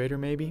refrigerator,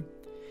 maybe?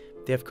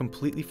 They have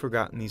completely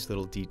forgotten these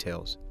little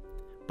details.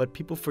 But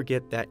people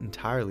forget that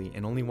entirely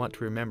and only want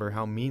to remember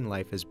how mean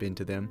life has been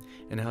to them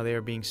and how they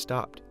are being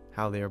stopped,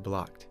 how they are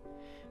blocked.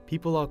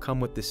 People all come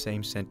with the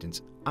same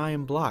sentence, I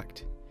am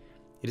blocked.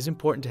 It is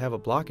important to have a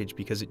blockage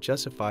because it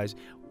justifies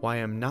why I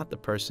am not the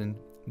person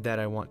that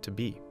I want to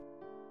be.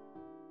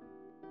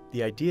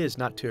 The idea is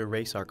not to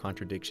erase our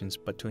contradictions,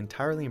 but to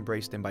entirely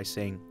embrace them by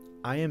saying,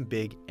 I am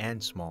big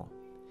and small.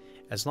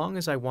 As long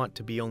as I want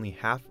to be only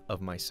half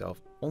of myself,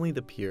 only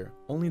the pure,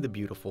 only the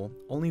beautiful,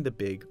 only the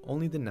big,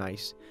 only the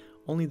nice,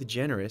 only the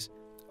generous,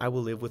 I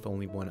will live with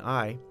only one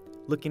eye,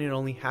 looking at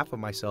only half of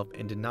myself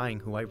and denying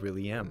who I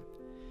really am.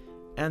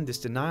 And this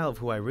denial of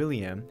who I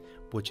really am,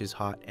 which is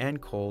hot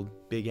and cold,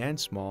 big and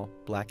small,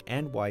 black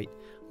and white,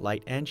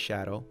 light and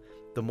shadow,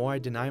 the more I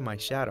deny my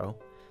shadow,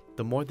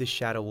 the more this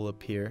shadow will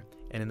appear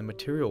and in the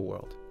material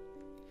world.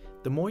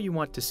 The more you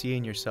want to see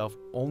in yourself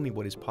only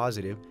what is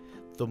positive,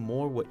 the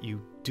more what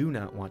you do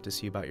not want to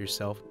see about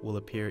yourself will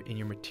appear in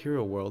your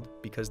material world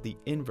because the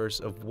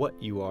inverse of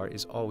what you are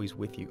is always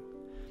with you.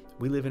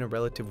 We live in a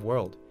relative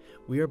world.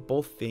 We are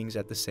both things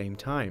at the same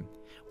time.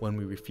 When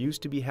we refuse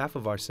to be half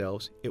of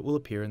ourselves, it will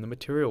appear in the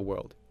material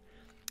world.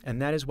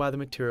 And that is why the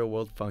material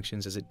world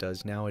functions as it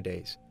does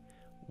nowadays.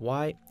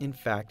 Why, in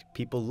fact,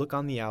 people look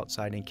on the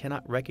outside and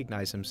cannot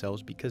recognize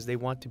themselves because they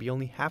want to be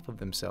only half of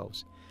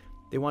themselves.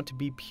 They want to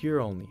be pure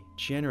only,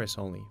 generous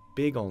only,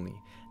 big only,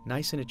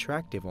 nice and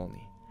attractive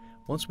only.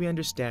 Once we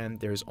understand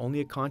there is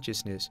only a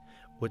consciousness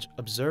which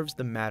observes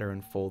the matter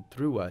unfold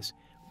through us,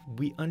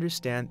 we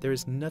understand there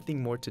is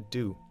nothing more to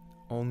do,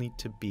 only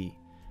to be.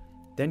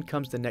 Then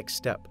comes the next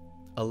step,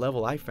 a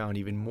level I found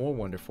even more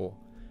wonderful.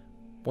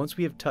 Once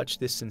we have touched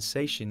this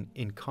sensation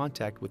in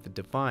contact with the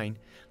divine,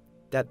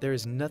 that there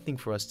is nothing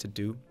for us to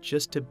do,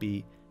 just to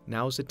be,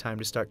 now is the time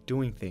to start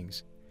doing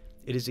things.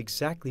 It is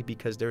exactly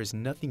because there is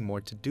nothing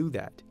more to do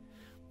that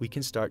we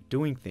can start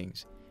doing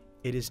things.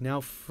 It is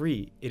now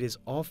free. It is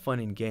all fun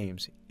and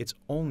games. It's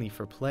only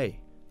for play.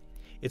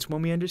 It's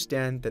when we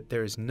understand that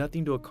there is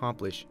nothing to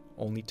accomplish,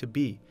 only to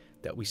be,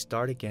 that we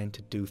start again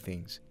to do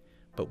things.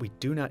 But we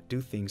do not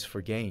do things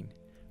for gain.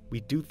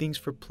 We do things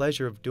for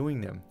pleasure of doing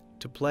them,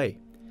 to play.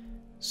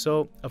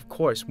 So, of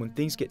course, when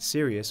things get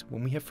serious,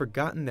 when we have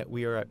forgotten that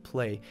we are at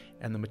play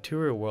and the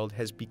material world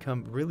has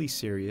become really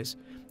serious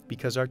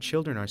because our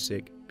children are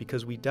sick,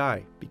 because we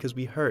die, because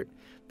we hurt,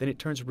 then it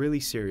turns really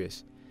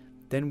serious.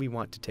 Then we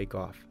want to take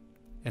off.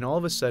 And all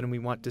of a sudden we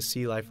want to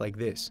see life like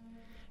this.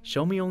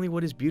 Show me only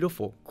what is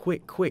beautiful.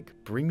 Quick, quick,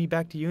 bring me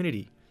back to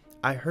unity.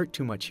 I hurt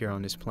too much here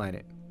on this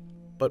planet.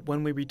 But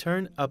when we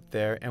return up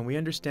there and we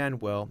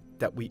understand well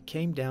that we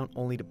came down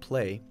only to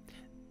play,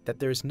 that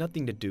there is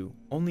nothing to do,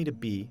 only to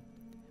be,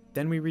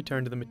 then we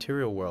return to the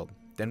material world.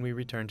 Then we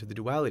return to the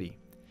duality.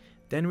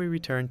 Then we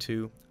return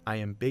to, I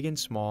am big and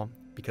small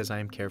because I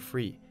am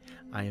carefree.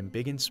 I am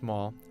big and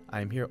small.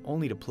 I am here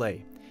only to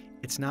play.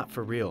 It's not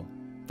for real,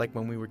 like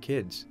when we were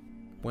kids.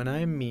 When I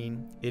am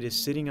mean, it is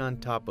sitting on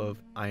top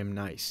of, I am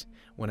nice.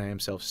 When I am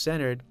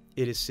self-centered,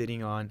 it is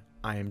sitting on,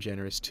 I am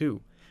generous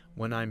too.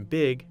 When I'm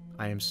big,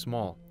 I am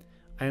small.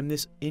 I am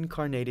this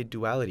incarnated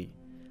duality.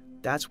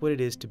 That's what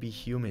it is to be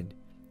human.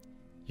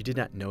 You did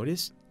not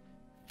notice?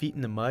 Feet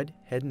in the mud,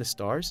 head in the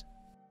stars?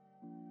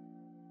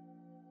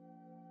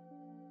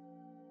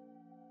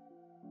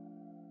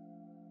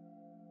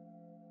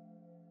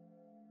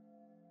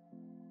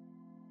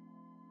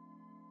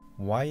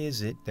 Why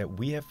is it that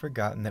we have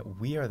forgotten that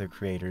we are the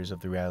creators of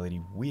the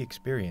reality we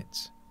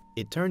experience?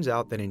 It turns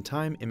out that in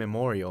time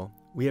immemorial,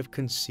 we have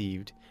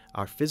conceived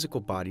our physical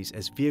bodies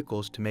as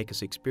vehicles to make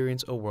us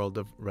experience a world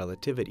of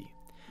relativity.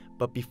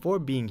 But before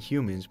being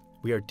humans,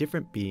 we are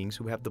different beings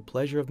who have the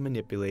pleasure of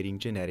manipulating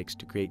genetics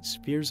to create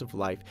spheres of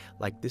life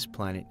like this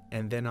planet,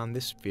 and then on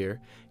this sphere,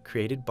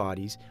 created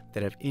bodies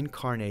that have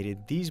incarnated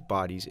these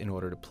bodies in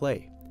order to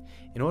play.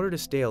 In order to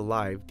stay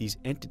alive, these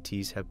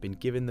entities have been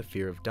given the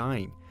fear of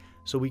dying.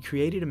 So we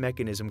created a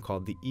mechanism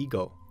called the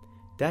ego.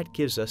 That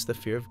gives us the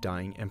fear of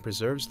dying and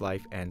preserves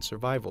life and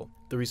survival.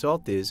 The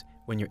result is,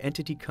 when your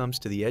entity comes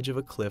to the edge of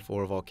a cliff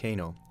or a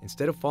volcano,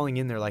 instead of falling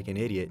in there like an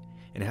idiot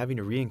and having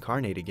to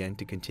reincarnate again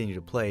to continue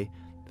to play,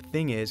 the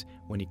thing is,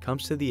 when he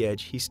comes to the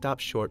edge, he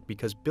stops short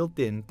because built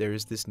in there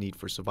is this need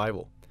for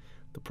survival.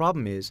 The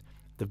problem is,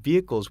 the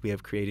vehicles we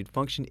have created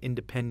function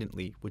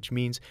independently, which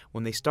means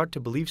when they start to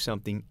believe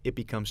something, it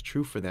becomes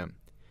true for them.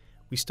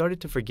 We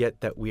started to forget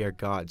that we are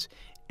gods,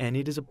 and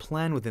it is a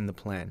plan within the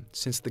plan,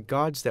 since the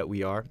gods that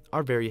we are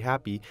very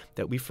happy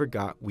that we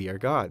forgot we are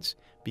gods,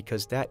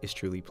 because that is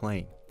truly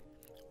playing.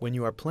 When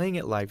you are playing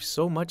at life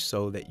so much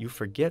so that you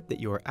forget that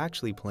you are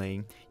actually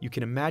playing, you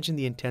can imagine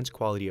the intense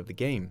quality of the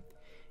game.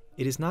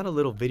 It is not a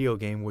little video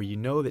game where you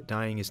know that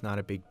dying is not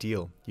a big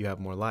deal, you have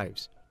more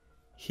lives.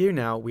 Here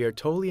now, we are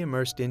totally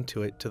immersed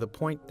into it to the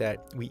point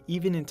that we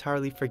even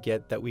entirely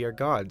forget that we are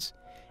gods.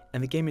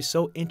 And the game is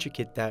so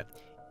intricate that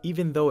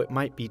even though it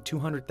might be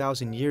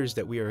 200,000 years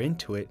that we are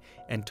into it,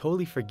 and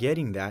totally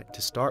forgetting that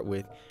to start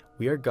with,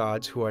 we are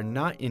gods who are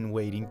not in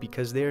waiting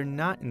because they are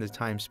not in the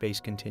time-space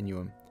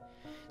continuum.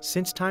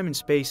 Since time and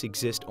space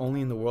exist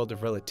only in the world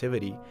of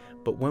relativity,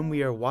 but when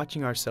we are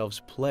watching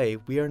ourselves play,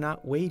 we are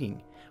not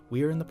waiting.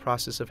 We are in the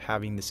process of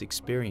having this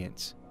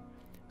experience.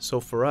 So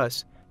for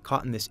us,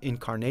 caught in this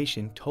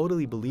incarnation,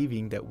 totally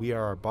believing that we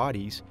are our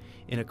bodies,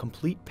 in a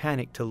complete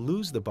panic to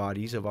lose the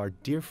bodies of our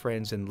dear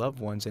friends and loved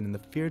ones, and in the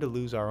fear to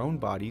lose our own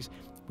bodies,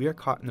 we are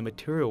caught in the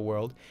material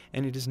world,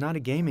 and it is not a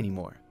game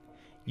anymore.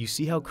 You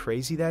see how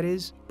crazy that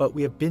is? But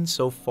we have been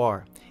so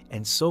far,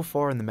 and so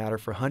far in the matter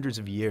for hundreds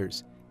of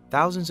years,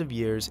 thousands of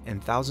years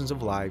and thousands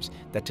of lives,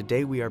 that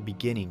today we are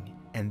beginning,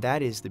 and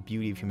that is the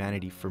beauty of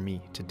humanity for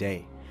me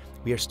today.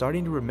 We are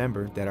starting to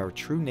remember that our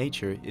true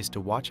nature is to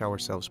watch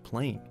ourselves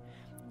playing.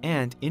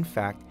 And, in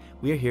fact,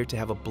 we are here to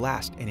have a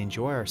blast and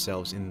enjoy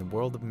ourselves in the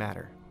world of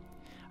matter.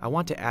 I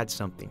want to add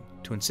something,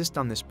 to insist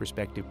on this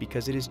perspective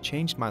because it has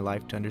changed my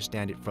life to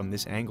understand it from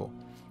this angle.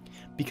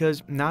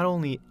 Because not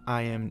only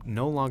I am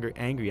no longer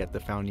angry at the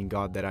founding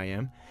God that I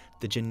am,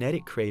 the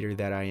genetic creator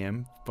that I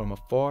am from a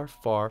far,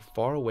 far,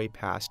 far away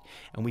past,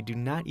 and we do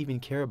not even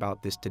care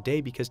about this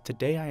today because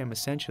today I am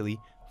essentially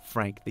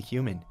Frank the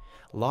human,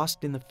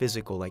 lost in the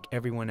physical like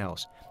everyone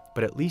else,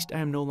 but at least I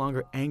am no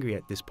longer angry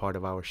at this part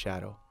of our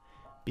shadow.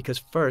 Because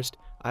first,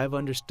 I have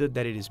understood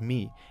that it is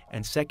me,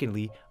 and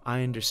secondly,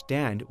 I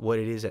understand what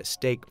it is at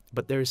stake,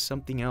 but there is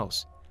something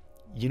else.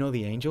 You know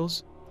the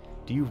angels?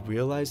 Do you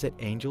realize that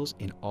angels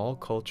in all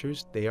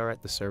cultures, they are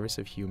at the service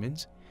of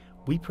humans?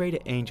 We pray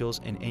to angels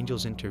and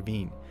angels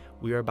intervene.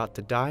 We are about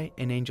to die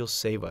and angels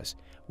save us.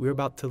 We are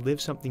about to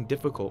live something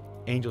difficult.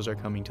 Angels are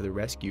coming to the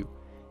rescue.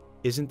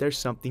 Isn't there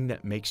something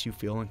that makes you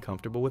feel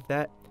uncomfortable with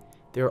that?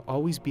 They are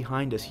always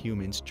behind us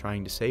humans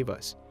trying to save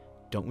us.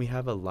 Don't we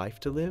have a life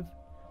to live?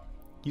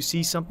 You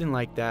see something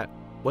like that,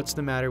 what's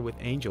the matter with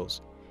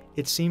angels?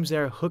 It seems they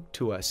are hooked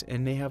to us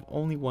and they have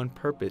only one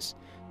purpose,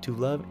 to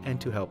love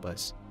and to help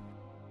us.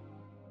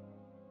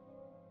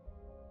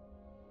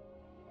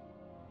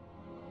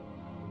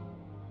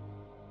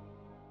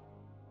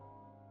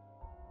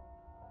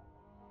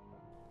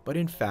 But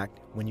in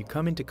fact, when you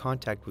come into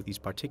contact with these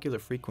particular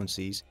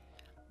frequencies,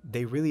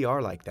 they really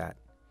are like that.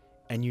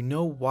 And you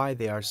know why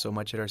they are so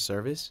much at our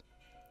service?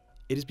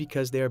 It is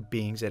because they are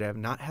beings that have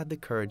not had the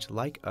courage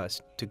like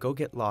us to go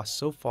get lost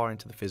so far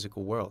into the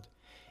physical world.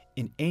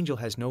 An angel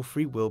has no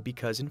free will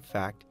because in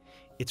fact,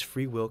 its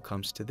free will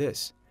comes to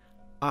this: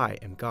 I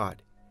am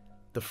God.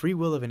 The free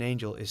will of an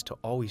angel is to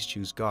always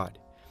choose God.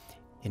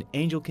 An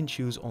angel can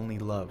choose only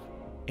love.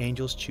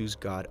 Angels choose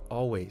God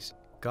always.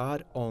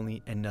 God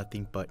only and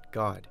nothing but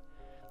God.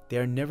 They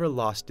are never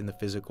lost in the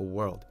physical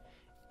world.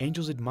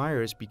 Angels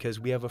admire us because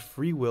we have a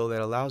free will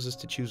that allows us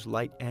to choose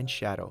light and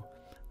shadow,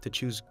 to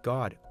choose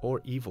God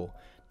or evil,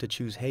 to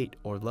choose hate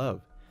or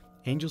love.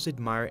 Angels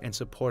admire and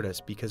support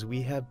us because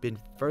we have been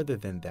further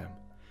than them.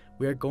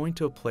 We are going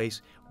to a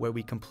place where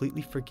we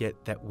completely forget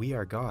that we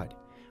are God.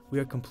 We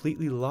are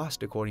completely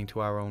lost according to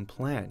our own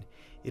plan.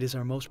 It is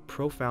our most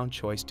profound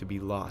choice to be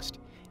lost,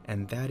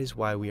 and that is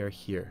why we are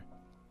here.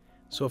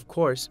 So of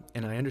course,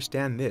 and I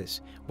understand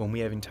this, when we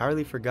have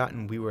entirely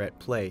forgotten we were at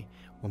play,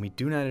 when we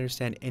do not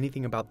understand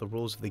anything about the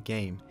rules of the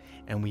game,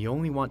 and we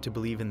only want to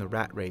believe in the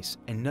rat race,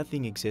 and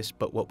nothing exists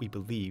but what we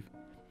believe,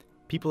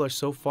 people are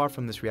so far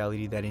from this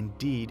reality that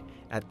indeed,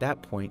 at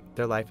that point,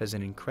 their life has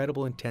an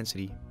incredible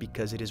intensity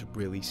because it is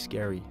really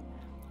scary.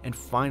 And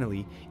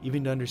finally,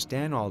 even to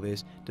understand all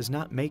this does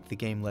not make the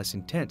game less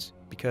intense,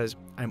 because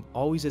I'm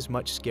always as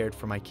much scared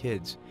for my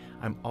kids.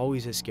 I'm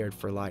always as scared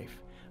for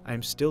life. I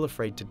am still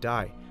afraid to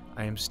die.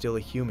 I am still a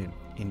human,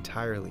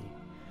 entirely.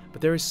 But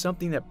there is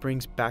something that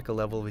brings back a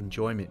level of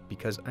enjoyment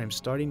because I'm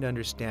starting to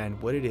understand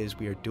what it is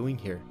we are doing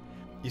here.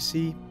 You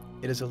see,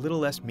 it is a little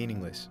less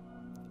meaningless.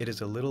 It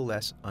is a little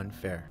less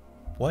unfair.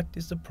 What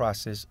is the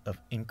process of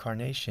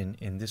incarnation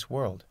in this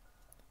world?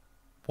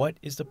 What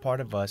is the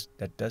part of us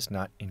that does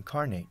not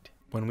incarnate?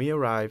 When we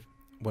arrive,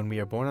 when we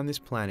are born on this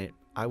planet,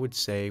 I would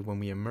say when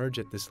we emerge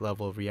at this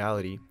level of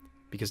reality,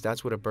 because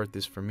that's what a birth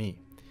is for me.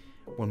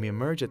 When we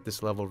emerge at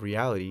this level of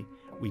reality,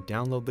 we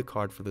download the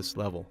card for this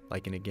level,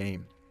 like in a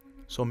game.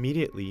 So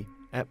immediately,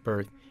 at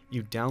birth,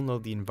 you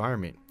download the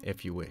environment,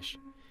 if you wish.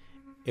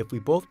 If we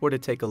both were to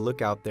take a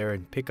look out there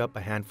and pick up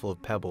a handful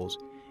of pebbles,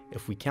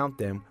 if we count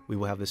them, we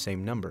will have the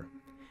same number.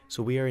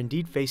 So we are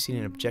indeed facing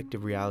an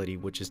objective reality,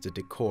 which is the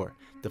decor,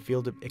 the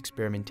field of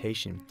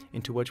experimentation,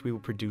 into which we will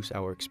produce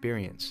our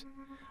experience.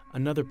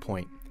 Another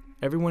point,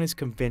 everyone is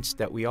convinced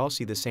that we all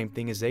see the same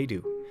thing as they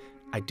do.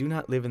 I do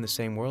not live in the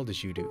same world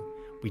as you do.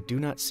 We do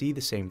not see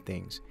the same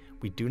things.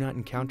 We do not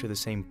encounter the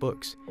same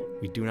books.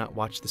 We do not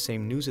watch the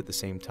same news at the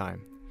same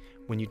time.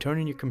 When you turn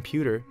on your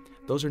computer,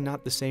 those are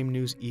not the same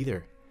news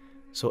either.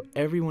 So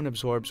everyone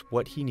absorbs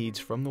what he needs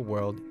from the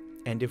world,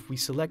 and if we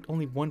select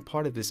only one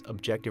part of this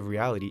objective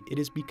reality, it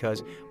is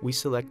because we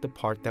select the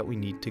part that we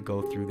need to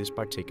go through this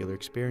particular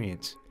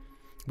experience.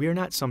 We are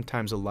not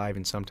sometimes alive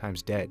and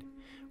sometimes dead.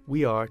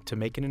 We are, to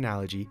make an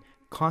analogy,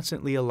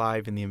 constantly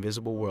alive in the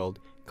invisible world,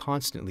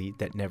 constantly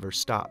that never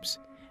stops.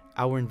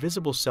 Our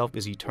invisible self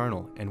is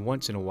eternal and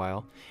once in a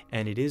while,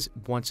 and it is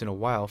once in a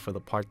while for the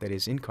part that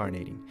is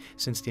incarnating,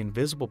 since the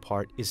invisible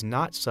part is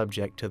not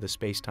subject to the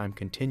space-time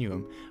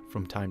continuum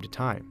from time to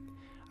time.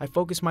 I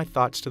focus my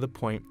thoughts to the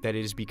point that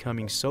it is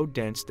becoming so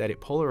dense that it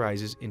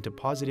polarizes into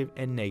positive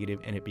and negative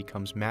and it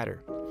becomes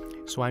matter.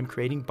 So I'm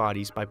creating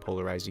bodies by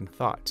polarizing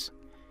thoughts.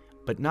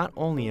 But not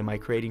only am I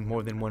creating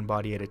more than one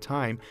body at a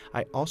time,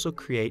 I also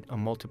create a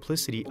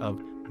multiplicity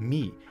of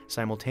me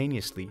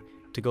simultaneously,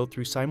 to go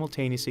through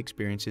simultaneous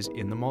experiences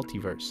in the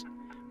multiverse,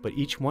 but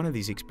each one of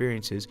these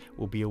experiences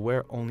will be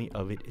aware only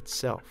of it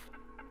itself.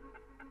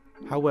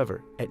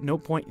 However, at no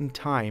point in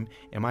time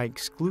am I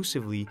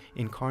exclusively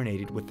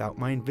incarnated without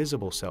my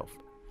invisible self.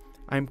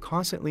 I am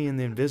constantly in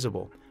the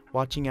invisible,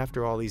 watching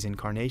after all these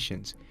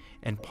incarnations,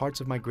 and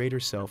parts of my greater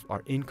self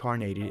are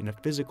incarnated in a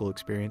physical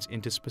experience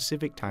into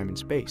specific time and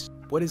space.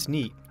 What is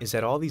neat is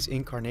that all these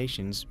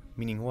incarnations,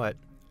 meaning what?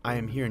 I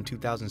am here in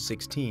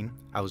 2016,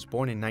 I was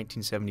born in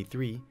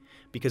 1973,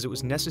 because it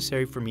was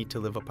necessary for me to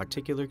live a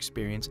particular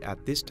experience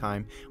at this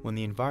time when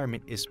the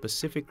environment is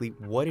specifically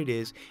what it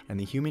is and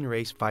the human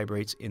race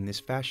vibrates in this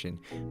fashion,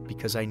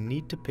 because I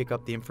need to pick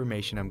up the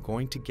information I'm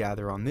going to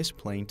gather on this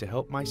plane to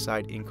help my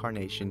side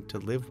incarnation to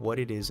live what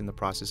it is in the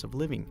process of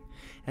living,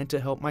 and to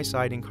help my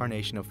side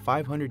incarnation of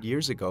 500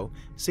 years ago,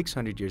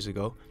 600 years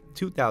ago,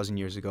 2,000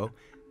 years ago,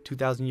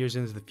 2,000 years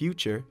into the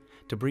future,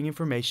 to bring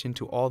information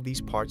to all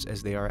these parts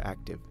as they are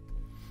active.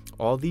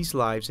 All these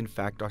lives, in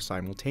fact, are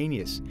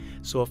simultaneous.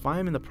 So if I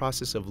am in the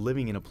process of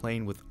living in a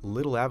plane with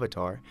little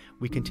avatar,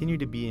 we continue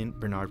to be in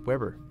Bernard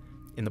Weber,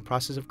 in the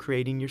process of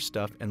creating your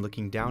stuff and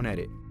looking down at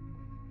it.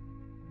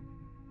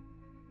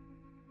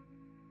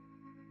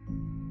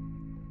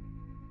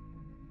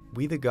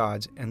 We the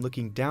gods, and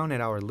looking down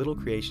at our little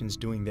creations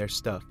doing their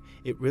stuff,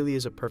 it really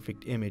is a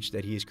perfect image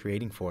that he is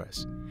creating for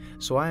us.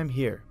 So I am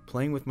here,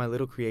 playing with my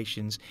little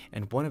creations,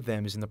 and one of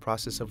them is in the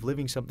process of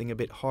living something a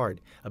bit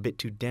hard, a bit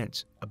too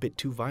dense, a bit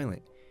too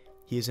violent.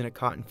 He is in a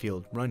cotton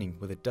field, running,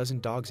 with a dozen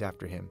dogs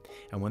after him,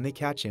 and when they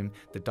catch him,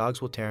 the dogs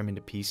will tear him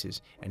into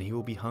pieces, and he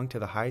will be hung to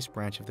the highest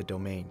branch of the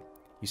domain.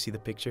 You see the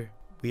picture?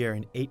 We are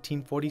in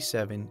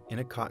 1847 in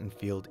a cotton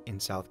field in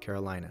South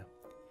Carolina.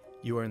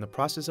 You are in the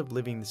process of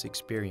living this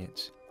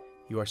experience.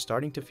 You are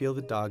starting to feel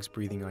the dogs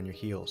breathing on your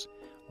heels.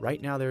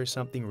 Right now there is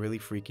something really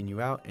freaking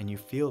you out, and you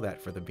feel that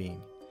for the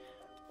being.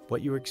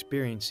 What you are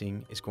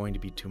experiencing is going to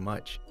be too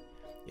much.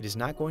 It is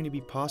not going to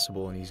be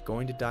possible, and he's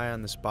going to die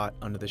on the spot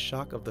under the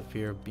shock of the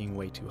fear of being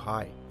way too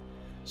high.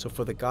 So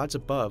for the gods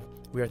above,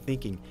 we are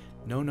thinking,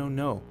 no, no,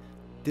 no,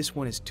 this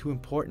one is too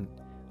important.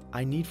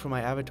 I need for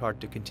my avatar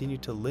to continue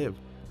to live.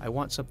 I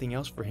want something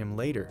else for him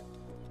later.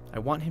 I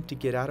want him to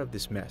get out of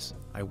this mess.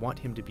 I want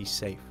him to be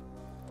safe.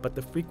 But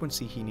the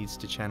frequency he needs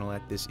to channel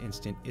at this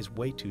instant is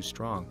way too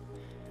strong.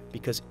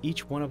 Because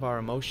each one of our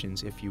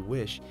emotions, if you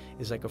wish,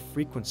 is like a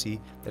frequency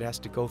that has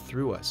to go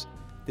through us.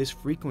 This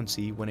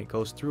frequency, when it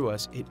goes through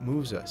us, it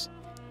moves us.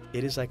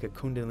 It is like a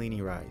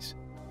kundalini rise.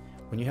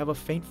 When you have a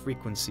faint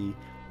frequency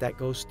that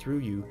goes through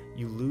you,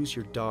 you lose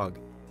your dog.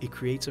 It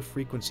creates a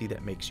frequency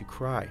that makes you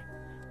cry.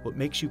 What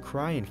makes you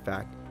cry, in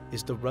fact,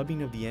 is the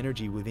rubbing of the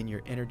energy within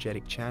your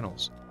energetic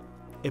channels.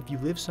 If you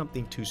live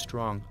something too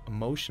strong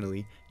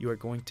emotionally, you are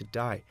going to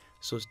die,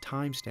 so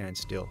time stands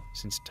still,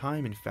 since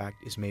time, in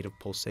fact, is made of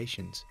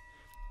pulsations.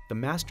 The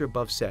master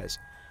above says,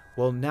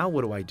 well, now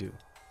what do I do?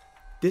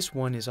 This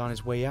one is on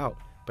his way out,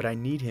 but I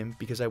need him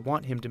because I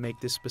want him to make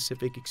this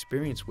specific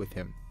experience with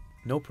him.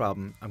 No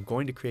problem, I'm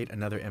going to create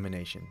another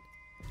emanation.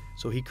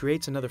 So he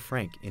creates another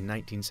Franck in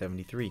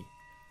 1973.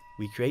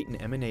 We create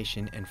an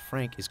emanation, and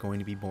Franck is going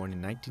to be born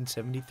in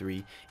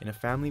 1973 in a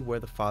family where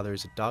the father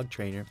is a dog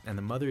trainer and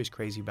the mother is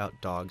crazy about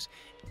dogs,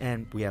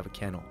 and we have a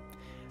kennel.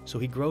 So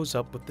he grows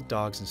up with the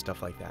dogs and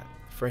stuff like that.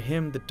 For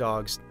him, the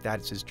dogs,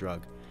 that's his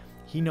drug.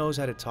 He knows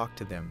how to talk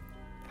to them,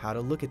 how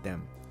to look at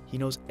them. He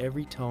knows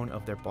every tone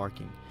of their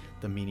barking,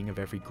 the meaning of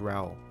every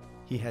growl.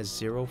 He has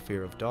zero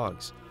fear of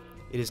dogs.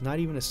 It is not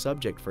even a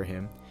subject for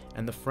him,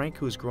 and the Franck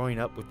who is growing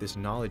up with this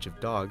knowledge of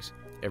dogs,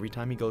 every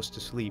time he goes to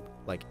sleep,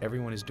 like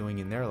everyone is doing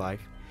in their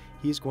life,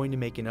 he is going to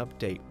make an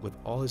update with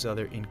all his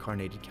other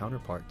incarnated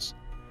counterparts.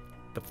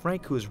 The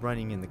Franck who is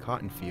running in the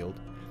cotton field,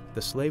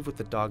 the slave with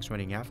the dogs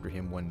running after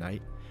him one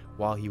night,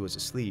 while he was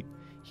asleep,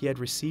 he had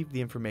received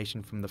the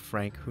information from the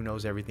Franck who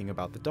knows everything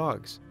about the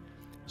dogs.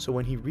 So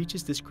when he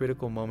reaches this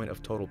critical moment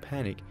of total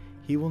panic,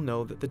 he will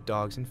know that the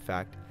dogs, in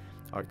fact,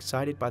 are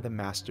excited by the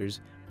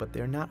masters, but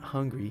they're not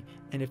hungry,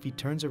 and if he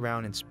turns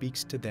around and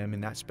speaks to them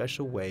in that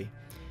special way,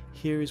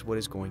 here is what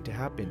is going to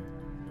happen.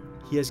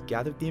 He has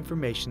gathered the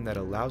information that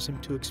allows him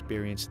to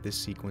experience this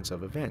sequence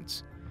of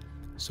events.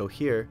 So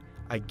here,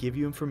 I give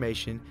you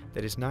information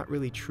that is not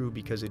really true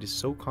because it is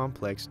so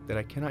complex that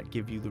I cannot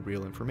give you the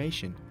real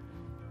information.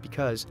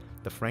 Because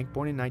the Franck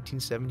born in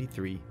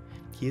 1973,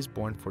 he is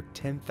born for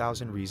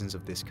 10,000 reasons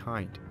of this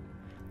kind.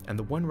 And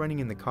the one running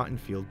in the cotton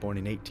field born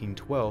in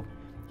 1812,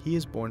 he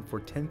is born for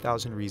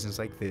 10,000 reasons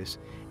like this,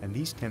 and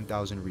these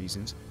 10,000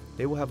 reasons,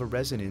 they will have a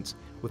resonance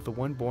with the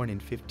one born in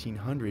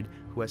 1500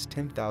 who has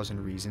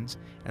 10,000 reasons,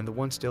 and the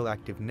one still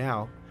active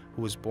now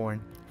who was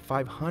born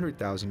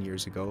 500,000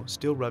 years ago,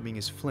 still rubbing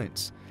his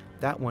flints.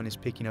 That one is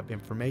picking up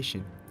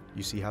information.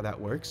 You see how that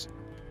works?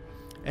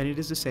 And it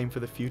is the same for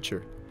the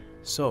future.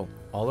 So,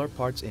 all our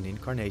parts in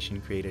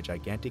incarnation create a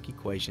gigantic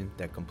equation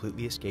that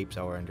completely escapes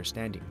our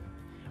understanding.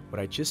 What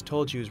I just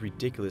told you is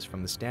ridiculous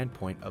from the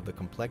standpoint of the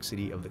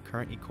complexity of the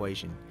current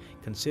equation,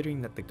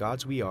 considering that the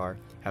gods we are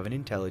have an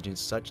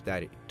intelligence such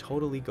that it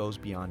totally goes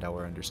beyond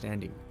our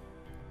understanding.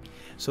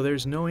 So there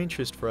is no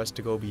interest for us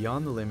to go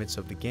beyond the limits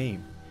of the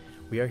game.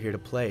 We are here to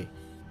play.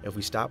 If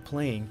we stop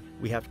playing,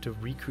 we have to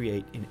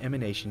recreate an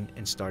emanation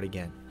and start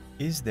again.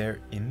 Is there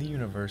in the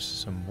universe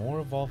some more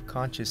evolved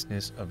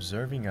consciousness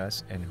observing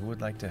us, and who would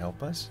like to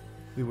help us?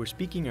 We were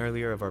speaking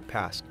earlier of our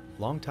past,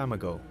 long time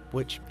ago,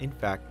 which, in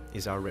fact,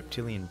 is our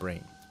reptilian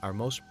brain, our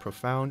most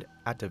profound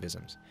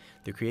atavisms,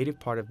 the creative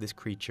part of this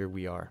creature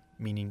we are,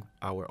 meaning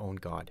our own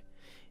God.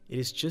 It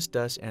is just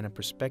us and a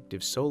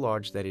perspective so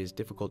large that it is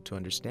difficult to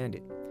understand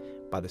it.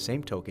 By the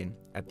same token,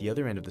 at the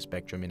other end of the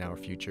spectrum in our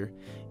future,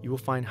 you will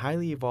find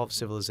highly evolved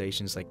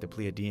civilizations like the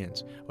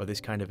Pleiadians, or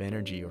this kind of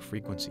energy or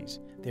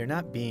frequencies. They are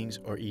not beings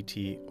or ET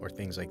or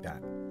things like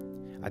that.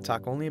 I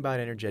talk only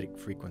about energetic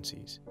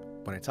frequencies.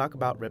 When I talk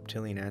about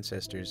reptilian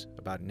ancestors,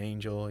 about an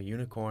angel, a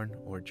unicorn,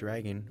 or a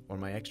dragon, or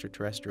my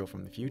extraterrestrial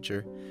from the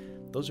future,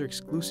 those are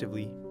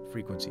exclusively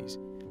frequencies.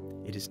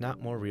 It is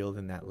not more real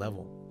than that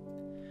level.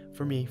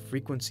 For me,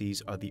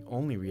 frequencies are the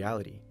only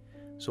reality.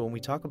 So when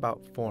we talk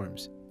about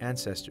forms,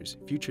 ancestors,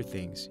 future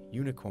things,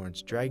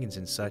 unicorns, dragons,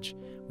 and such,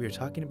 we are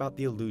talking about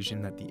the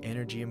illusion that the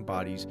energy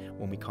embodies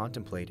when we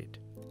contemplate it.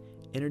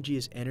 Energy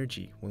is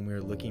energy. When we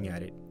are looking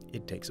at it,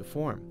 it takes a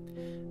form.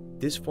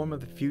 This form of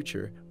the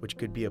future, which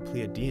could be a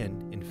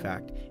Pleiadian, in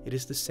fact, it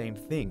is the same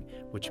thing,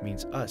 which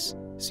means us,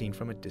 seen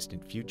from a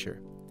distant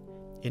future.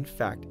 In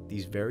fact,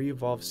 these very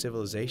evolved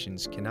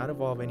civilizations cannot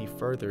evolve any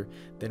further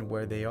than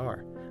where they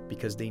are,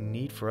 because they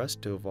need for us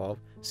to evolve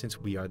since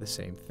we are the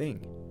same thing.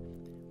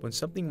 When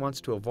something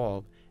wants to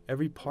evolve,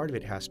 every part of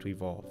it has to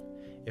evolve.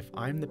 If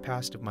I'm the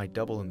past of my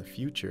double in the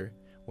future,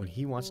 when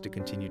he wants to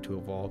continue to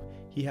evolve,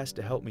 he has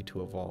to help me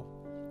to evolve.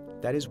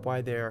 That is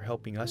why they are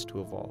helping us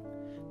to evolve.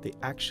 They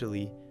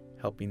actually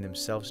helping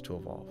themselves to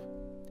evolve.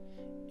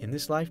 In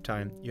this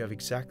lifetime, you have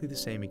exactly the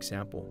same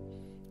example.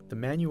 The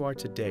man you are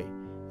today,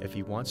 if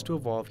he wants to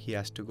evolve, he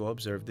has to go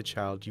observe the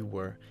child you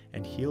were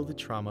and heal the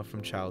trauma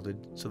from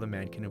childhood so the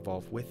man can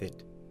evolve with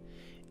it.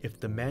 If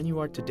the man you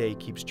are today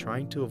keeps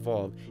trying to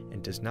evolve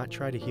and does not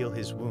try to heal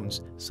his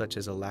wounds, such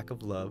as a lack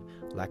of love,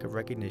 lack of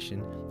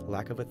recognition,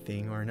 lack of a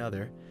thing or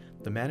another,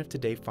 the man of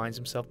today finds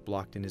himself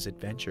blocked in his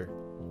adventure.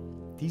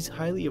 These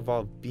highly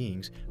evolved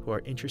beings who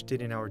are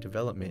interested in our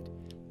development,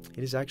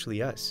 it is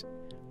actually us,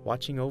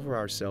 watching over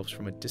ourselves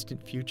from a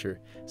distant future.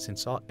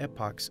 Since all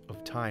epochs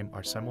of time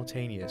are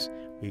simultaneous,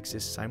 we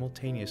exist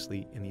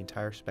simultaneously in the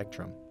entire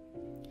spectrum.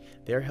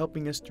 They are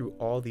helping us through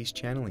all these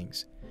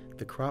channelings,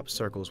 the crop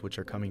circles which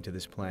are coming to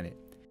this planet.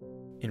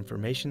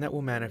 Information that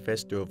will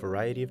manifest through a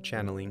variety of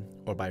channeling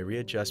or by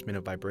readjustment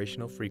of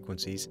vibrational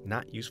frequencies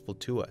not useful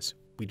to us.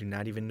 We do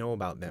not even know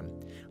about them,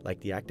 like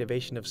the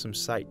activation of some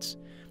sites,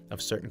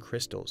 of certain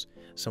crystals,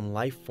 some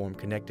life form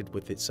connected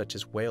with it such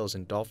as whales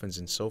and dolphins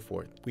and so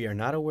forth. We are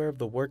not aware of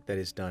the work that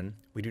is done.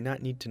 We do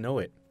not need to know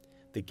it.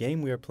 The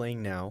game we are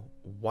playing now,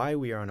 why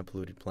we are on a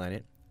polluted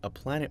planet, a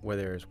planet where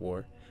there is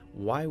war,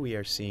 why we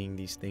are seeing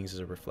these things as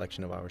a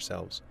reflection of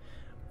ourselves.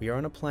 We are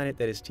on a planet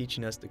that is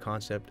teaching us the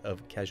concept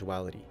of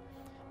causality,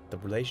 the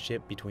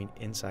relationship between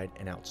inside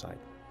and outside.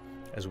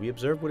 As we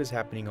observe what is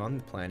happening on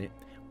the planet,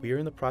 we are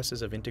in the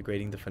process of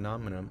integrating the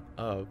phenomenon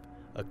of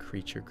a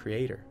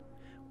creature-creator.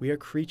 We are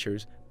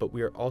creatures, but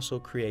we are also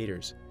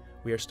creators.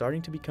 We are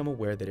starting to become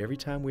aware that every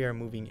time we are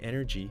moving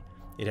energy,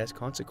 it has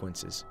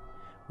consequences.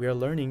 We are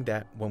learning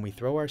that when we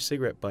throw our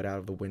cigarette butt out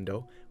of the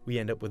window, we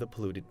end up with a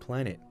polluted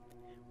planet.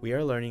 We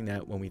are learning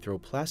that when we throw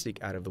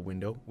plastic out of the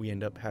window, we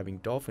end up having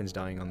dolphins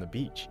dying on the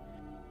beach.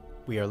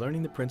 We are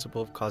learning the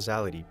principle of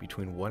causality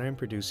between what I'm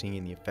producing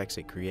and the effects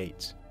it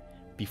creates.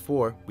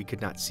 Before, we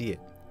could not see it,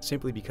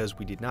 simply because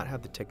we did not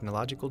have the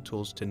technological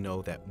tools to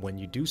know that when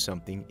you do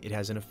something, it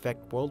has an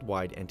effect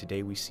worldwide, and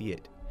today we see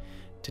it.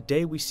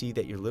 Today we see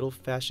that your little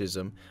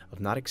fascism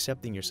of not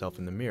accepting yourself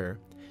in the mirror,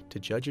 to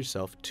judge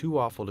yourself too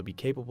awful to be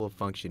capable of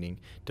functioning,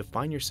 to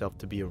find yourself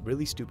to be a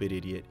really stupid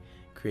idiot,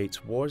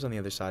 creates wars on the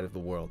other side of the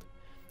world.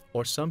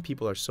 Or some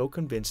people are so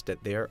convinced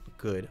that they are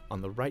good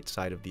on the right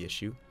side of the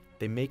issue,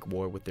 they make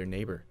war with their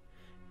neighbor.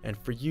 And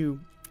for you,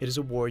 it is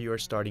a war you are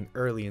starting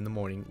early in the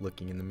morning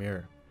looking in the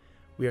mirror.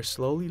 We are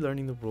slowly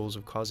learning the rules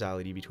of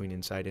causality between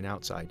inside and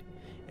outside,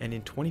 and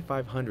in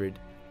 2500,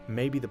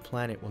 maybe the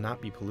planet will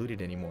not be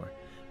polluted anymore,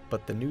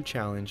 but the new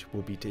challenge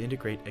will be to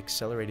integrate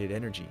accelerated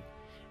energy,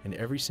 and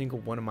every single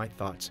one of my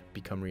thoughts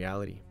become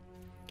reality.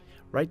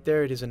 Right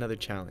there it is another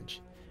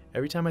challenge.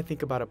 Every time I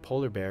think about a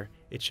polar bear,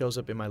 it shows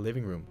up in my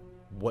living room.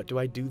 What do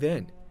I do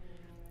then?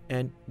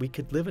 And we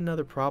could live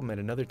another problem at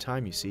another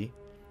time, you see.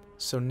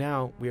 So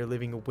now we are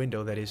living a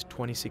window that is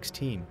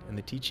 2016, and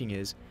the teaching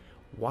is,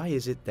 why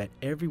is it that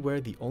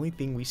everywhere the only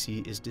thing we see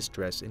is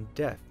distress and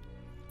death?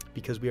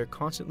 Because we are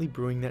constantly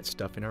brewing that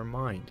stuff in our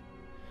mind.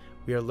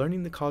 We are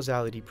learning the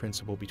causality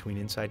principle between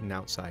inside and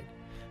outside.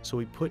 So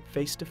we put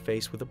face to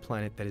face with a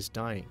planet that is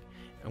dying,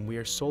 and we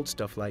are sold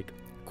stuff like,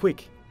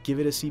 quick, give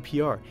it a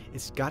CPR,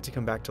 it's got to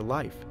come back to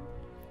life.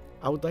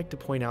 I would like to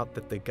point out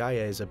that the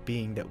Gaia is a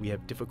being that we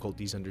have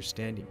difficulties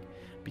understanding,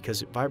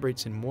 because it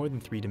vibrates in more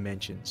than 3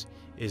 dimensions.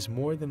 It is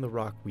more than the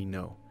rock we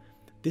know.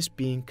 This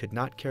being could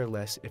not care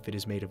less if it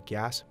is made of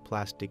gas,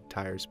 plastic,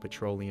 tires,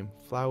 petroleum,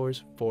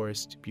 flowers,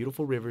 forests,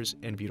 beautiful rivers,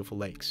 and beautiful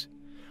lakes.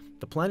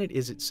 The planet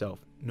is itself,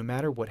 no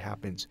matter what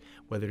happens,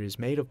 whether it is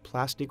made of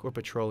plastic or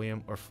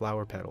petroleum or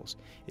flower petals,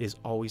 it is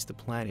always the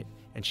planet,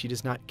 and she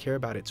does not care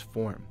about its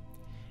form.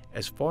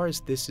 As far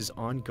as this is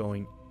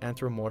ongoing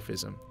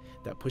anthropomorphism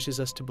that pushes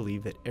us to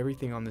believe that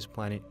everything on this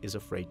planet is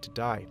afraid to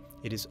die.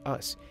 It is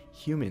us,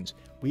 humans,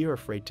 we are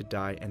afraid to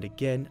die, and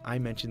again, I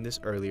mentioned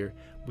this earlier,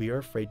 we are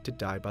afraid to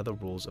die by the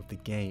rules of the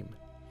game.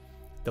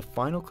 The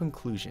final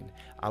conclusion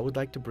I would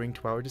like to bring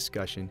to our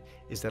discussion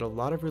is that a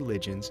lot of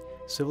religions,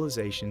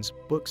 civilizations,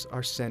 books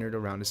are centered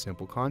around a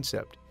simple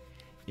concept.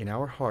 In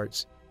our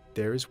hearts,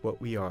 there is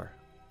what we are,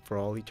 for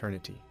all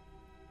eternity.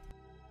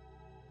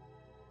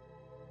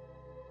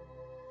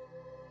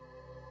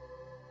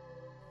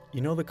 You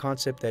know the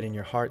concept that in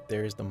your heart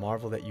there is the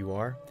marvel that you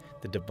are,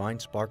 the divine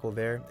sparkle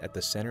there at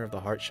the center of the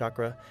heart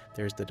chakra.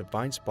 There is the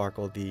divine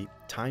sparkle, the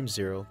time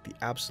zero, the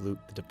absolute,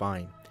 the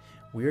divine.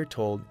 We are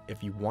told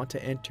if you want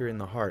to enter in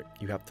the heart,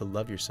 you have to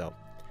love yourself.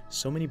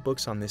 So many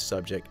books on this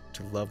subject,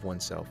 to love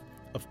oneself.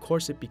 Of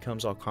course it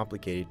becomes all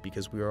complicated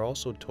because we are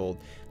also told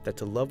that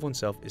to love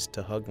oneself is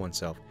to hug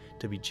oneself,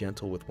 to be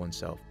gentle with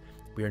oneself.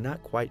 We are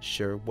not quite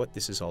sure what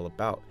this is all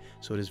about,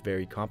 so it is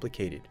very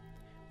complicated.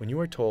 When you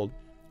are told,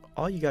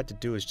 all you got to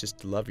do is just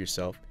to love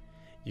yourself,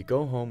 you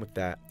go home with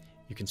that,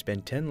 you can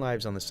spend 10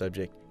 lives on the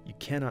subject, you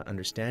cannot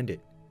understand it.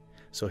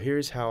 So here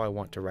is how I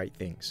want to write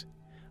things.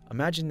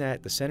 Imagine that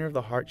at the center of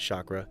the heart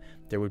chakra,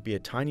 there would be a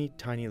tiny,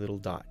 tiny little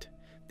dot.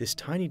 This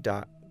tiny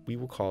dot, we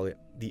will call it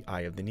the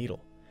eye of the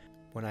needle.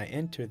 When I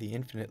enter the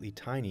infinitely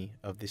tiny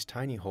of this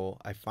tiny hole,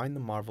 I find the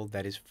marvel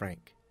that is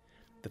Franck.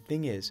 The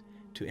thing is,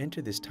 to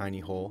enter this tiny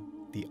hole,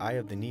 the eye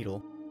of the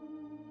needle,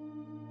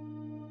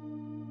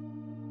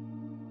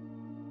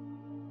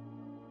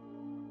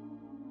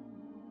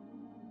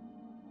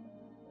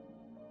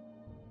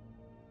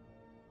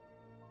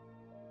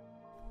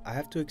 I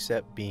have to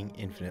accept being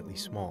infinitely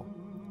small.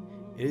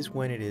 It is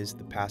when it is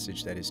the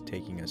passage that is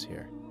taking us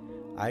here.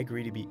 I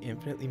agree to be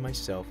infinitely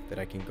myself that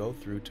I can go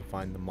through to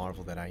find the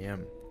marvel that I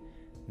am.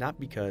 Not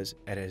because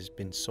it has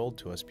been sold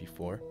to us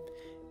before.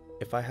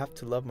 If I have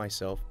to love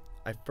myself,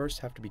 I first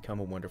have to become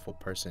a wonderful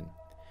person.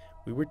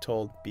 We were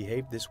told,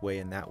 behave this way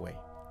and that way.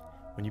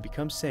 When you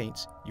become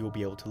saints, you will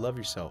be able to love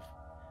yourself.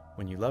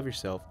 When you love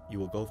yourself, you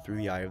will go through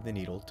the eye of the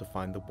needle to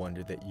find the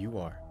wonder that you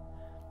are.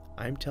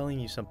 I am telling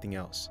you something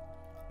else.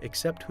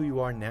 Accept who you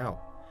are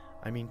now.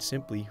 I mean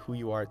simply who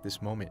you are at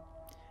this moment.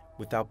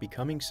 Without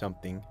becoming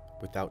something,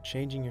 without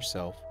changing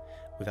yourself,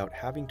 without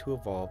having to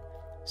evolve,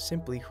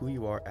 simply who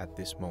you are at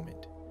this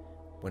moment.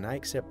 When I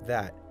accept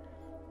that,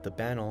 the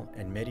banal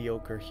and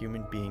mediocre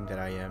human being that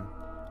I am,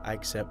 I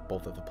accept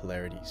both of the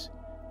polarities.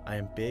 I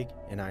am big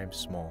and I am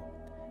small.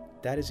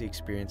 That is the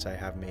experience I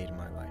have made in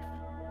my life.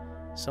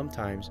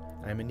 Sometimes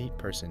I am a neat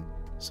person,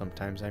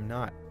 sometimes I'm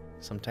not.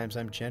 Sometimes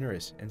I'm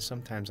generous and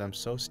sometimes I'm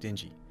so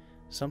stingy.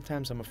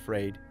 Sometimes I'm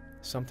afraid,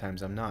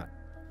 sometimes I'm not.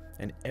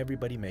 And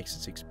everybody makes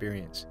this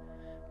experience.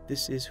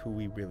 This is who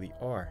we really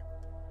are.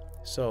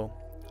 So,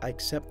 I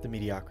accept the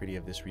mediocrity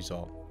of this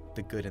result,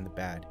 the good and the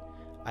bad.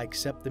 I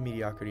accept the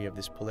mediocrity of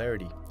this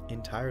polarity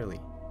entirely.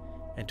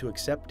 And to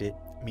accept it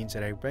means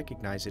that I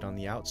recognize it on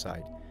the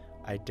outside.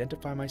 I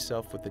identify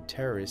myself with the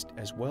terrorist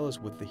as well as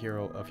with the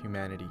hero of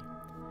humanity.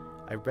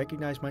 I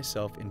recognize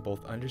myself in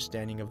both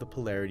understanding of the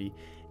polarity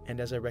and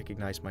as I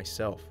recognize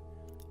myself.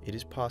 It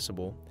is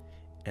possible,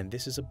 and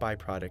this is a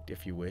byproduct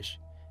if you wish,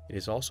 it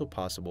is also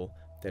possible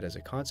that as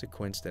a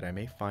consequence that I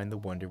may find the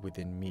wonder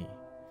within me.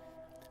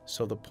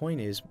 So the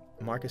point is,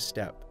 mark a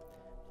step.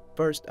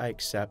 First, I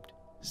accept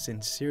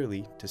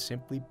sincerely to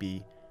simply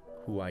be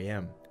who I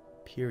am,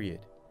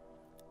 period.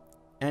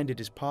 And it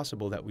is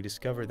possible that we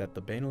discover that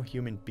the banal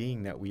human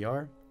being that we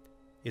are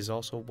is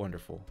also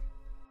wonderful.